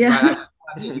 Yeah. Right?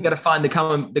 You got to find the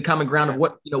common ground of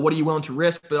what are you willing to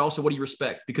risk, but also what do you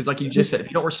respect? Because like you just said, if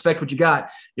you don't respect what you got,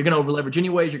 you're going to over leverage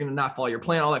anyways. You're going to not follow your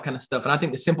plan, all that kind of stuff. And I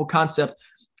think the simple concept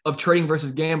of trading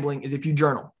versus gambling is if you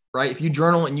journal, right? If you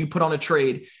journal and you put on a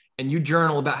trade and you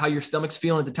journal about how your stomach's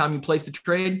feeling at the time you place the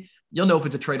trade, you'll know if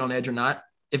it's a trade on edge or not.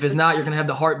 If it's not, you're going to have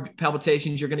the heart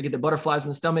palpitations. You're going to get the butterflies in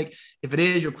the stomach. If it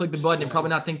is, you'll click the button and probably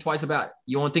not think twice about it.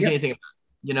 You won't think anything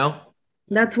about it,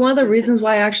 That's one of the reasons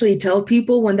why I actually tell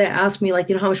people when they ask me, like,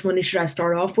 how much money should I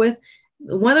start off with?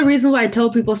 One of the reasons why I tell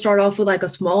people start off with like a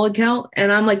small account,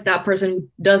 and I'm like that person who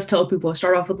does tell people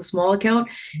start off with a small account,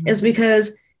 is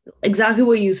because exactly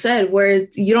what you said, where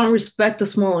you don't respect the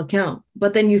small account,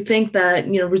 but then you think that,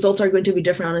 results are going to be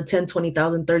different on a $10,000,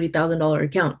 $20,000, $30,000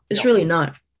 account. It's really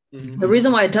not. The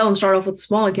reason why I tell them start off with a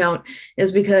small account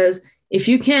is because if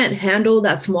you can't handle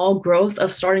that small growth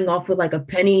of starting off with like a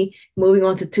penny, moving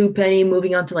on to 2 penny,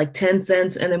 moving on to like 10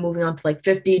 cents, and then moving on to like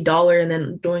 $50, and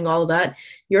then doing all of that,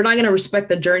 you're not going to respect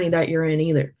the journey that you're in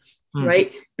either.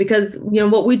 Right? Because,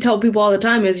 what we tell people all the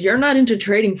time is you're not into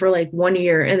trading for like 1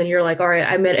 year. And then you're like, all right,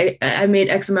 I made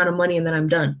X amount of money and then I'm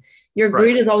done. Your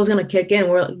greed is always going to kick in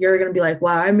where you're going to be like,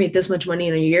 wow, I made this much money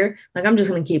in a year. Like, I'm just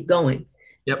going to keep going.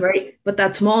 Right. But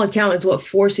that small account is what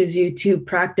forces you to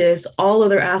practice all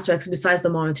other aspects besides the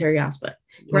monetary aspect,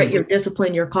 right? Your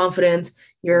discipline, your confidence,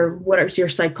 your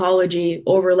psychology,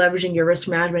 over leveraging your risk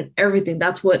management, everything.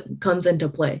 That's what comes into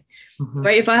play,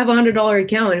 right? If I have $100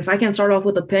 account, if I can start off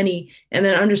with a penny and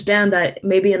then understand that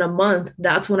maybe in a month,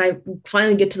 that's when I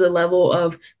finally get to the level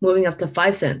of moving up to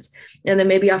 5 cents. And then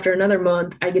maybe after another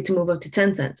month, I get to move up to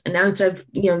 10 cents. And now instead of,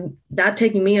 that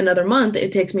taking me another month,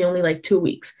 it takes me only like 2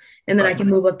 weeks. And then I can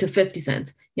move up to 50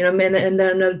 cents, and then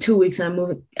another 2 weeks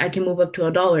and I can move up to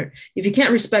 $1. If you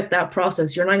can't respect that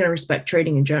process, you're not going to respect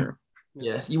trading in general.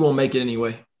 Yes, you won't make it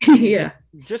anyway. Yeah.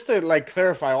 Just to like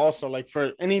clarify also, like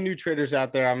for any new traders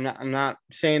out there, I'm not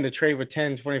saying to trade with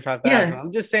 10, 25,000.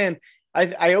 I'm just saying,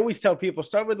 I always tell people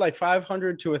start with like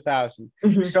 500 to 1,000.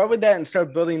 Start with that and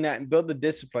start building that and build the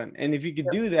discipline. And if you could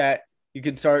do that, you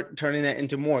could start turning that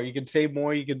into more. You could save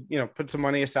more. You could, put some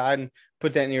money aside and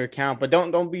put that in your account, but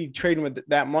don't be trading with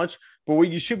that much. But what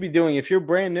you should be doing, if you're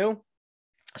brand new,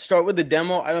 start with the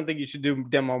demo. I don't think you should do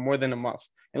demo more than a month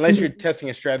unless you're testing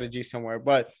a strategy somewhere,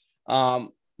 but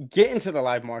get into the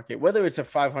live market, whether it's a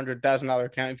 $500,000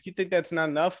 account. If you think that's not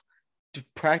enough, to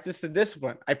practice the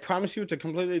discipline. I promise you, it's a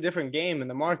completely different game in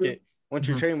the market once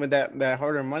you're trading with that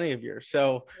hard-earned money of yours.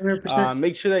 So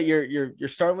make sure that you're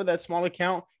starting with that small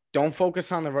account. Don't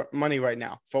focus on the money right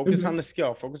now. Focus on the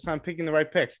skill. Focus on picking the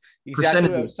right picks. Exactly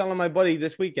what I was telling my buddy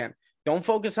this weekend. Don't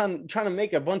focus on trying to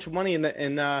make a bunch of money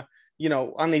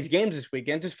on these games this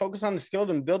weekend. Just focus on the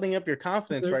skill and building up your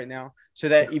confidence right now, so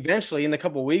that eventually in a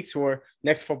couple of weeks or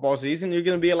next football season, you're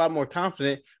going to be a lot more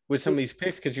confident with some of these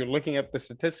picks because you're looking up the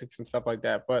statistics and stuff like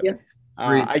that. But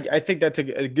I think that's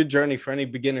a good journey for any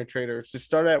beginner traders. Just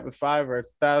start out with 5 or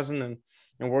 1,000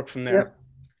 and work from there.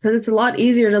 Because it's a lot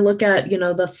easier to look at, the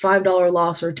 $5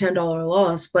 loss or $10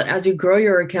 loss. But as you grow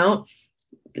your account,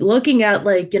 looking at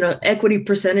like, equity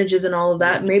percentages and all of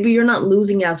that, maybe you're not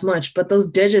losing as much, but those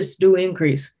digits do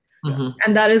increase. Mm-hmm.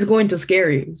 And that is going to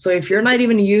scare you. So if you're not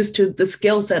even used to the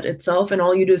skill set itself and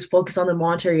all you do is focus on the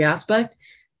monetary aspect,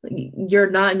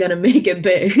 you're not going to make it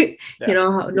big,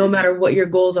 no matter what your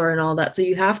goals are and all that. So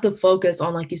you have to focus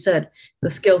on, like you said,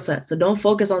 the skill set. So don't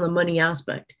focus on the money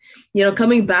aspect.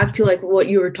 Coming back to like what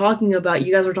you were talking about,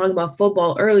 you guys were talking about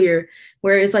football earlier,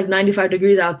 where it's like 95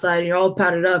 degrees outside and you're all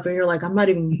padded up and you're like, I'm not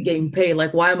even getting paid.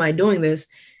 Like, why am I doing this?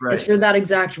 Right. It's for that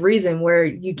exact reason where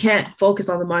you can't focus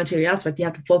on the monetary aspect. You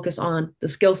have to focus on the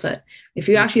skill set. If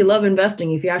you actually love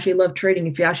investing, if you actually love trading,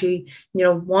 if you actually,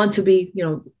 want to be,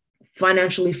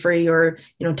 financially free or,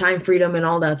 time freedom and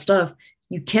all that stuff,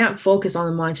 you can't focus on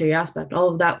the monetary aspect. All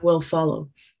of that will follow.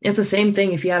 It's the same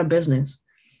thing if you had a business.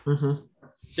 Mm-hmm.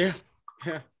 Yeah,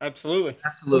 absolutely.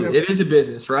 Absolutely. It is a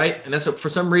business, right? And for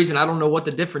some reason, I don't know what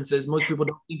the difference is. Most people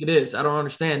don't think it is. I don't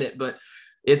understand it, but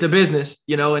it's a business,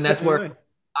 and that's where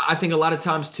I think a lot of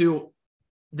times too,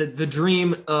 the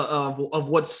dream of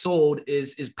what's sold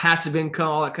is passive income,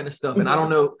 all that kind of stuff. And I don't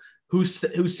know who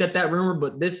set that rumor,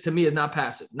 but this to me is not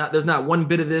passive. There's not one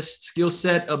bit of this skill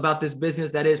set about this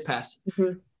business that is passive.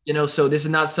 Mm-hmm. So this is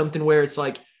not something where it's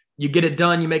like you get it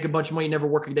done, you make a bunch of money, you never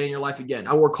work a day in your life again.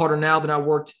 I work harder now than I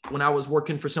worked when I was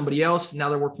working for somebody else. Now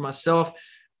that I work for myself,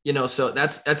 so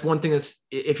that's one thing that's,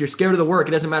 if you're scared of the work,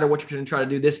 it doesn't matter what you're going to try to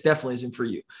do. This definitely isn't for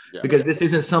you because this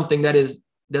isn't something that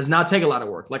does not take a lot of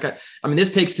work. Like I mean,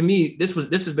 this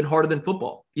has been harder than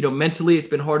football. Mentally, it's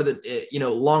been harder than,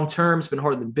 long term, it's been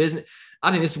harder than business.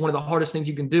 I think this is one of the hardest things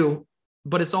you can do,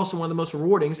 but it's also one of the most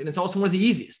rewarding, and it's also one of the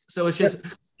easiest. So it's just,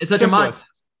 it's such a mind.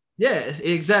 Yeah,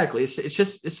 exactly.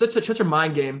 It's such a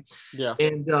mind game. Yeah.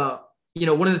 And,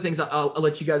 one of the things I'll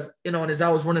let you guys in on is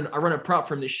I run a prop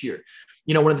firm this year.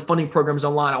 One of the funding programs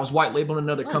online, I was white labeling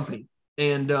another company,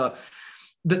 and,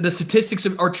 the statistics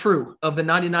are true of the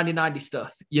 90-90-90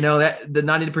 stuff, that the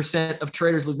 90% of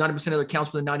traders lose 90% of their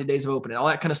accounts within 90 days of opening. All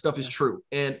that kind of stuff is true.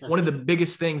 And one of the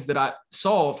biggest things that I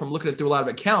saw from looking through a lot of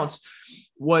accounts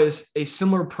was a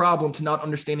similar problem to not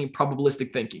understanding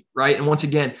probabilistic thinking, right? And once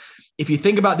again, if you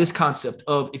think about this concept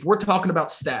of, if we're talking about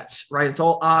stats, right, it's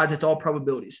all odds, it's all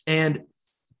probabilities. And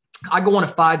I go on a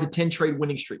 5 to 10 trade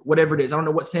winning streak, whatever it is. I don't know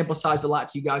what sample size a lot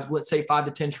to you guys, but let's say 5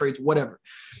 to 10 trades, whatever,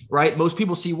 right? Most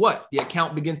people see what? The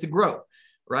account begins to grow,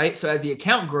 right? So as the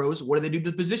account grows, what do they do to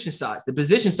the position size? The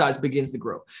position size begins to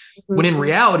grow. Mm-hmm. When in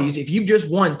realities, if you've just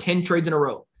won 10 trades in a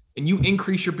row and you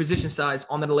increase your position size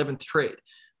on that 11th trade,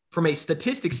 from a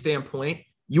statistics standpoint,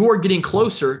 you are getting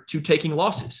closer to taking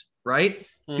losses, right?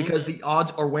 Mm-hmm. Because the odds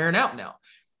are wearing out now.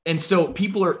 And so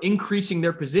people are increasing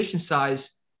their position size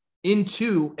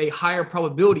into a higher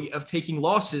probability of taking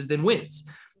losses than wins.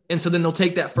 And so then they'll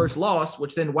take that first loss,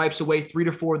 which then wipes away 3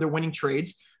 to 4 of their winning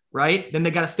trades, right? Then they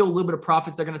got still a little bit of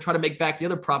profits. They're going to try to make back the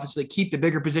other profits. So they keep the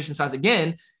bigger position size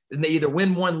again, and they either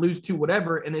win 1, lose 2,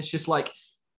 whatever. And it's just like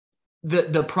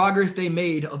the progress they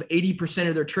made of 80%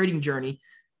 of their trading journey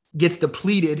gets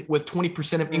depleted with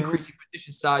 20% of increasing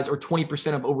position size, or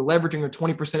 20% of over leveraging, or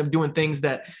 20% of doing things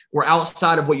that were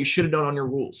outside of what you should have done on your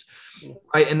rules,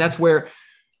 right? And that's where,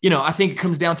 I think it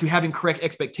comes down to having correct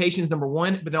expectations, number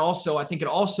one, but then also I think it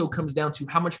also comes down to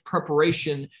how much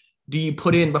preparation do you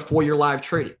put in before you're live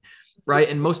trading, right?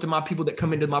 And most of my people that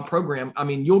come into my program, I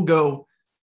mean, you'll go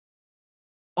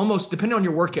almost, depending on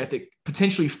your work ethic,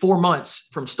 potentially 4 months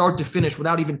from start to finish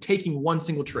without even taking one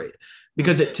single trade.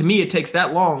 Because to me, it takes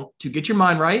that long to get your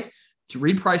mind right, to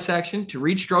read price action, to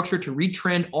read structure, to read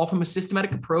trend, all from a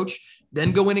systematic approach,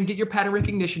 then go in and get your pattern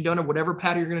recognition done of whatever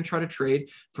pattern you're going to try to trade.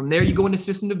 From there, you go into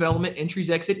system development, entries,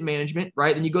 exit management,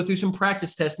 right? Then you go through some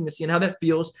practice testing to see how that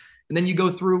feels. And then you go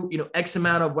through, X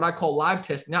amount of what I call live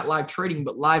testing, not live trading,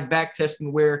 but live back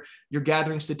testing, where you're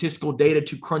gathering statistical data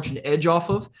to crunch an edge off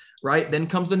of, right? Then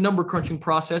comes the number crunching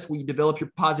process, where you develop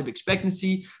your positive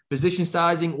expectancy, position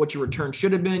sizing, what your return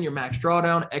should have been, your max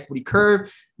drawdown, equity curve.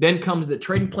 Then comes the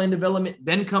trading plan development.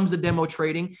 Then comes the demo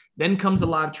trading. Then comes the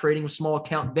live trading with small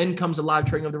account. Then comes the live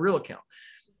trading of the real account,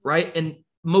 right? And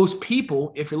most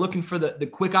people, if you're looking for the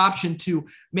quick option to,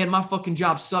 man, my fucking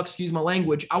job sucks, excuse my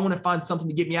language, I want to find something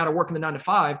to get me out of work in the 9 to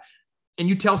 5, and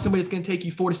you tell somebody it's going to take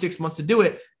you 4 to 6 months to do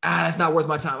it, that's not worth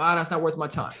my time. That's not worth my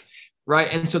time,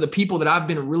 right? And so the people that I've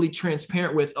been really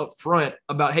transparent with up front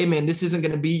about, hey, man, this isn't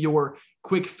going to be your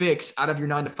quick fix out of your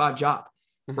 9 to 5 job,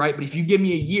 right? But if you give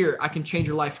me a year, I can change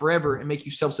your life forever and make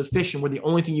you self-sufficient, where the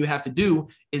only thing you have to do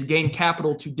is gain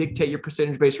capital to dictate your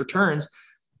percentage-based returns.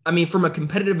 I mean, from a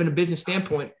competitive and a business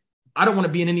standpoint, I don't want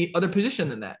to be in any other position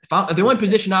than that. If the only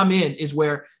position I'm in is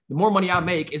where the more money I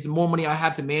make is the more money I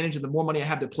have to manage and the more money I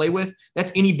have to play with,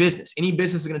 that's any business. Any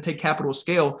business is going to take capital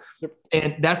scale. Yep.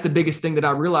 And that's the biggest thing that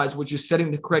I realized, was just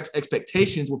setting the correct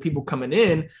expectations with people coming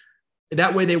in.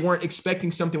 That way they weren't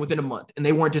expecting something within a month and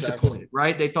they weren't disappointed,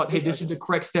 right? They thought, hey, this is the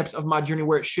correct steps of my journey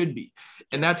where it should be.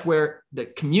 And that's where the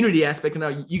community aspect, and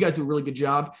now you guys do a really good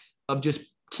job of just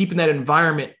keeping that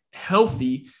environment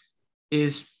healthy,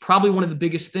 is probably one of the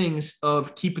biggest things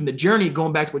of keeping the journey,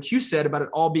 going back to what you said about it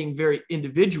all being very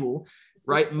individual,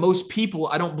 right? Most people,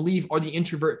 I don't believe, are the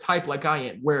introvert type like I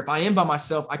am, where if I am by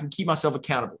myself, I can keep myself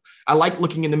accountable. I like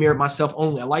looking in the mirror at myself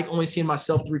only. I like only seeing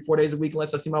myself 3-4 days a week,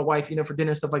 unless I see my wife, for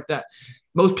dinner and stuff like that.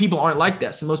 Most people aren't like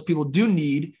that. So most people do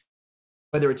need,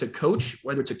 whether it's a coach,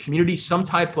 whether it's a community, some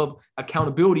type of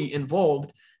accountability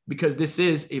involved, because this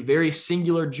is a very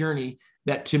singular journey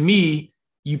that, to me,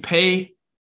 you pay.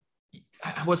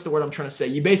 What's the word I'm trying to say?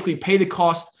 You basically pay the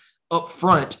cost up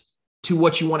front to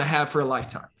what you want to have for a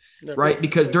lifetime, right?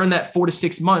 Because during that 4 to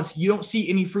 6 months, you don't see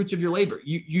any fruits of your labor.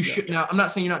 You should. Now, I'm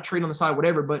not saying you're not trading on the side,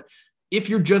 whatever, but if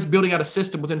you're just building out a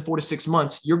system within 4 to 6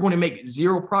 months, you're going to make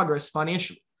zero progress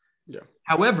financially. Yeah.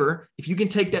 However, if you can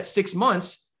take that 6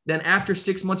 months, then after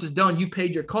 6 months is done, you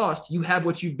paid your cost, you have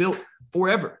what you've built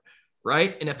forever.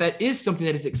 Right. And if that is something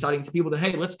that is exciting to people, then,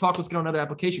 hey, let's talk, let's get on another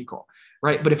application call.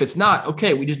 Right. But if it's not,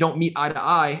 okay, we just don't meet eye to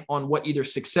eye on what either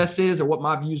success is or what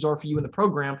my views are for you in the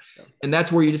program. And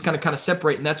that's where you just kind of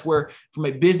separate. And that's where, from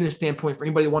a business standpoint, for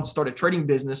anybody that wants to start a trading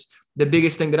business, the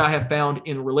biggest thing that I have found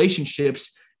in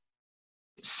relationships,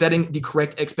 setting the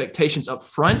correct expectations up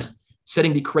front,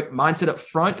 setting the correct mindset up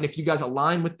front. And if you guys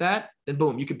align with that, then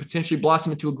boom, you could potentially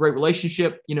blossom into a great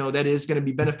relationship, that is going to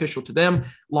be beneficial to them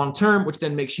long-term, which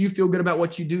then makes you feel good about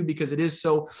what you do, because it is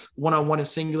so one-on-one and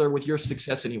singular with your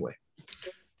success anyway.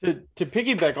 To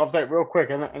piggyback off that real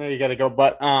quick, I know you got to go,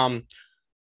 but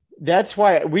that's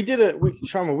why we did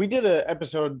a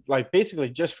episode like basically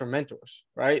just for mentors,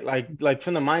 right? Like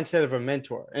from the mindset of a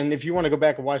mentor. And if you want to go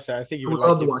back and watch that, I think you would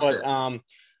love to watch that.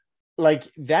 Like,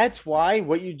 that's why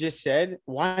what you just said,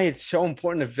 why it's so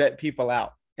important to vet people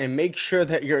out and make sure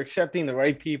that you're accepting the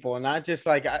right people, and not just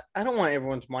like, I don't want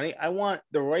everyone's money. I want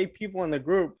the right people in the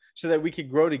group so that we could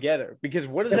grow together. Because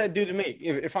what does that do to me?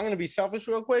 If I'm going to be selfish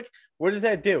real quick, what does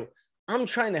that do? I'm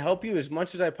trying to help you as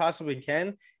much as I possibly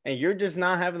can, and you're just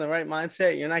not having the right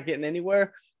mindset. You're not getting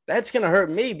anywhere. That's going to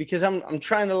hurt me, because I'm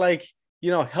trying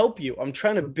to help you. I'm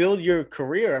trying to build your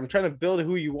career. I'm trying to build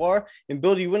who you are and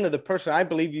build you into the person I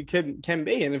believe you can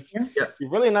be. And if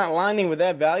you're really not aligning with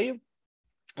that value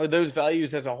or those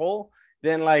values as a whole,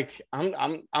 then I'm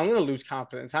going to lose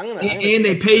confidence. And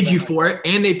they paid you for it.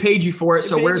 And they paid you for it.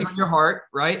 So where's on your heart,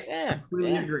 right? Yeah.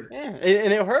 Completely agree. Yeah.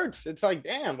 And it hurts. It's like,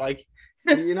 damn,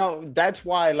 that's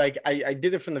why, I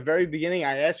did it from the very beginning.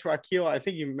 I asked Raquel, I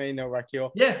think you may know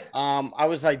Raquel. Yeah. I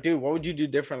was like, dude, what would you do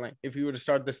differently if you were to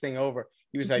start this thing over?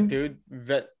 He was like, dude,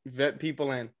 vet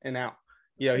people in and out.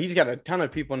 He's got a ton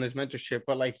of people in his mentorship,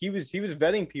 but he was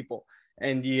vetting people,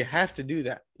 and you have to do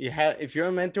that. If you're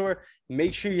a mentor,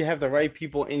 make sure you have the right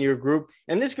people in your group.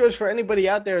 And this goes for anybody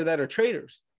out there that are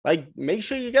traders. Make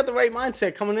sure you got the right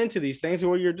mindset coming into these things,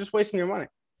 or you're just wasting your money.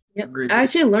 Yep. I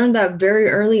actually learned that very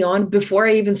early on, before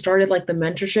I even started the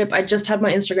mentorship. I just had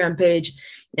my Instagram page,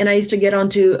 and I used to get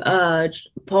onto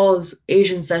Paul's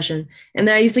Asian session, and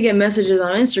then I used to get messages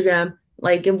on Instagram,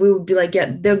 and we would be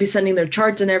they'll be sending their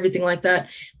charts and everything like that.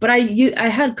 But I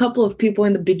had a couple of people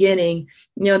in the beginning,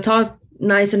 talk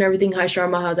nice and everything. Hi,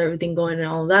 Sharma, how's everything going and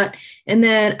all of that. And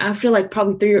then after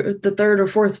probably the third or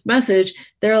fourth message,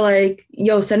 they're like,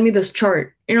 yo, send me this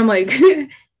chart. And I'm like,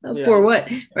 for what?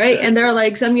 Right. And they're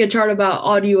like, send me a chart about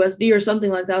odd USD or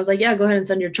something like that. I was like, yeah, go ahead and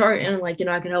send your chart. And I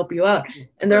can help you out.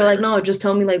 And they're like, no, just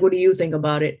tell me what do you think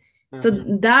about it? So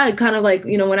that kind of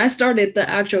when I started the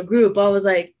actual group, I was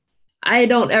like, I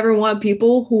don't ever want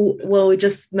people who will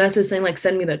just message saying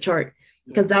send me the chart,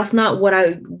 because that's not what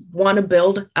I want to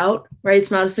build out. Right. It's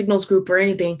not a signals group or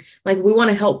anything. We want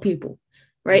to help people.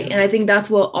 Right. And I think that's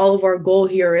what all of our goal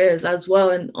here is as well.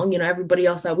 And, everybody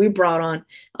else that we brought on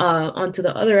onto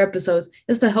the other episodes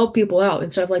is to help people out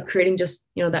instead of creating just,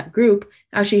 that group,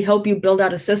 actually help you build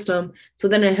out a system. So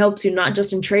then it helps you not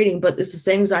just in trading, but it's the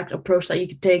same exact approach that you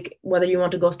could take whether you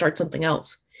want to go start something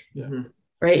else. Yeah.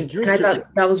 Right. And I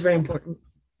thought that was very important.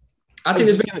 I think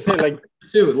it's been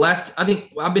too. I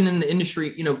think I've been in the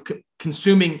industry,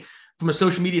 consuming from a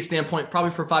social media standpoint, probably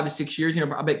for 5 to 6 years.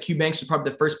 I bet Q Banks was probably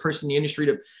the first person in the industry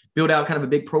to build out kind of a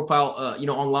big profile,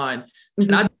 online.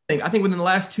 And I think within the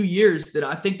last 2 years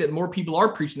I think that more people are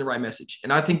preaching the right message.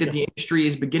 And I think that the industry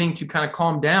is beginning to kind of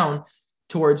calm down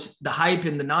towards the hype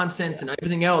and the nonsense and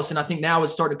everything else. And I think now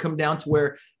it's starting to come down to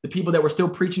where the people that were still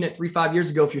preaching it 3-5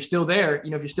 years ago, if you're still there, if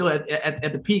you're still at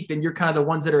the peak, then you're kind of the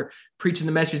ones that are preaching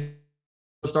the message,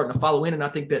 starting to follow in. And I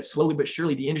think that slowly but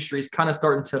surely the industry is kind of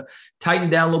starting to tighten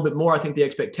down a little bit more. I think the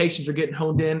expectations are getting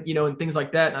honed in, and things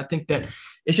like that. And I think that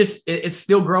it's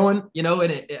still growing, and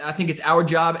I think it's our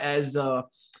job as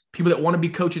people that want to be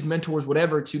coaches, mentors,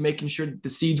 whatever, to making sure that the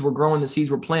seeds we're growing, the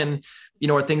seeds we're planting,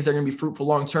 are things that are going to be fruitful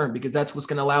long-term, because that's what's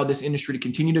going to allow this industry to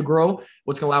continue to grow,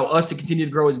 what's going to allow us to continue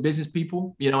to grow as business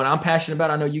people, and I'm passionate about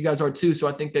it. I know you guys are too. So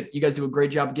I think that you guys do a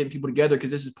great job of getting people together, because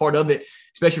this is part of it,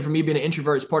 especially for me being an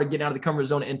introvert. It's part of getting out of the comfort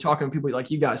zone and talking to people like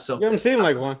you guys. So you don't seem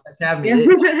like one. That's having me.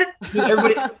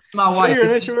 Everybody's my wife. You're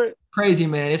an introvert. Crazy,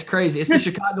 man. It's crazy. It's the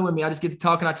Chicago with me. I just get to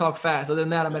talk and I talk fast. Other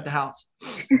than that, I'm at the house.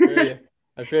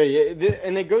 I feel you.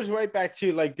 And it goes right back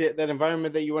to like that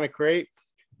environment that you want to create.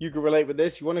 You can relate with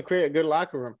this. You want to create a good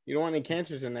locker room. You don't want any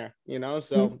cancers in there,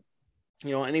 So,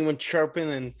 anyone chirping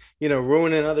and,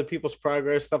 ruining other people's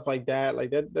progress, stuff like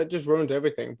that just ruins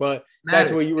everything. But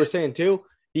that's what you were saying too.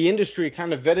 The industry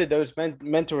kind of vetted those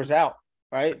mentors out,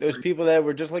 right? Those people that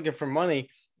were just looking for money,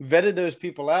 vetted those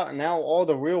people out. And now all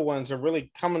the real ones are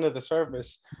really coming to the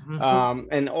surface.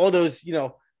 And all those,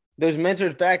 those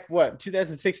mentors back,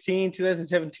 2016,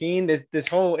 2017, this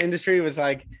whole industry was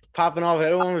like popping off.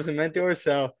 Everyone was a mentor.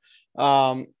 So, a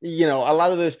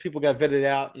lot of those people got vetted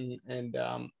out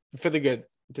and for the good,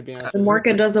 to be honest. The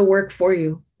market does the work for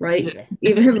you, right?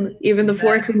 Yeah. Even the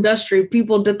Forex industry,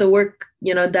 people did the work,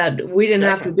 that we didn't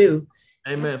have to do.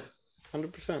 Amen.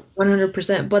 100%.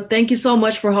 100%. But thank you so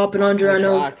much for hopping on, Drew. I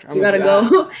know you gotta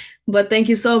go, but thank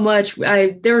you so much.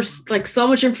 There's like so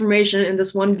much information in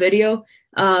this one video.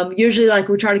 Usually like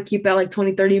we try to keep at like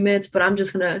 20-30 minutes, but I'm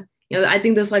just gonna, I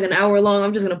think there's like an hour long.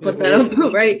 I'm just gonna put that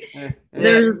up, right? Yeah.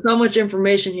 There's so much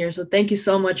information here. So thank you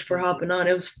so much for hopping on.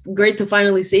 It was great to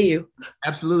finally see you.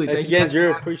 Absolutely. Thank you guys,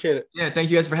 Drew. Appreciate it. Yeah,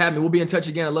 thank you guys for having me. We'll be in touch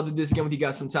again. I'd love to do this again with you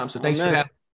guys sometime. So thanks for having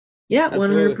me. Yeah,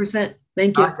 100%.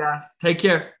 Thank you. All right, guys. Take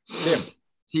care. Yeah.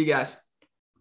 See you guys.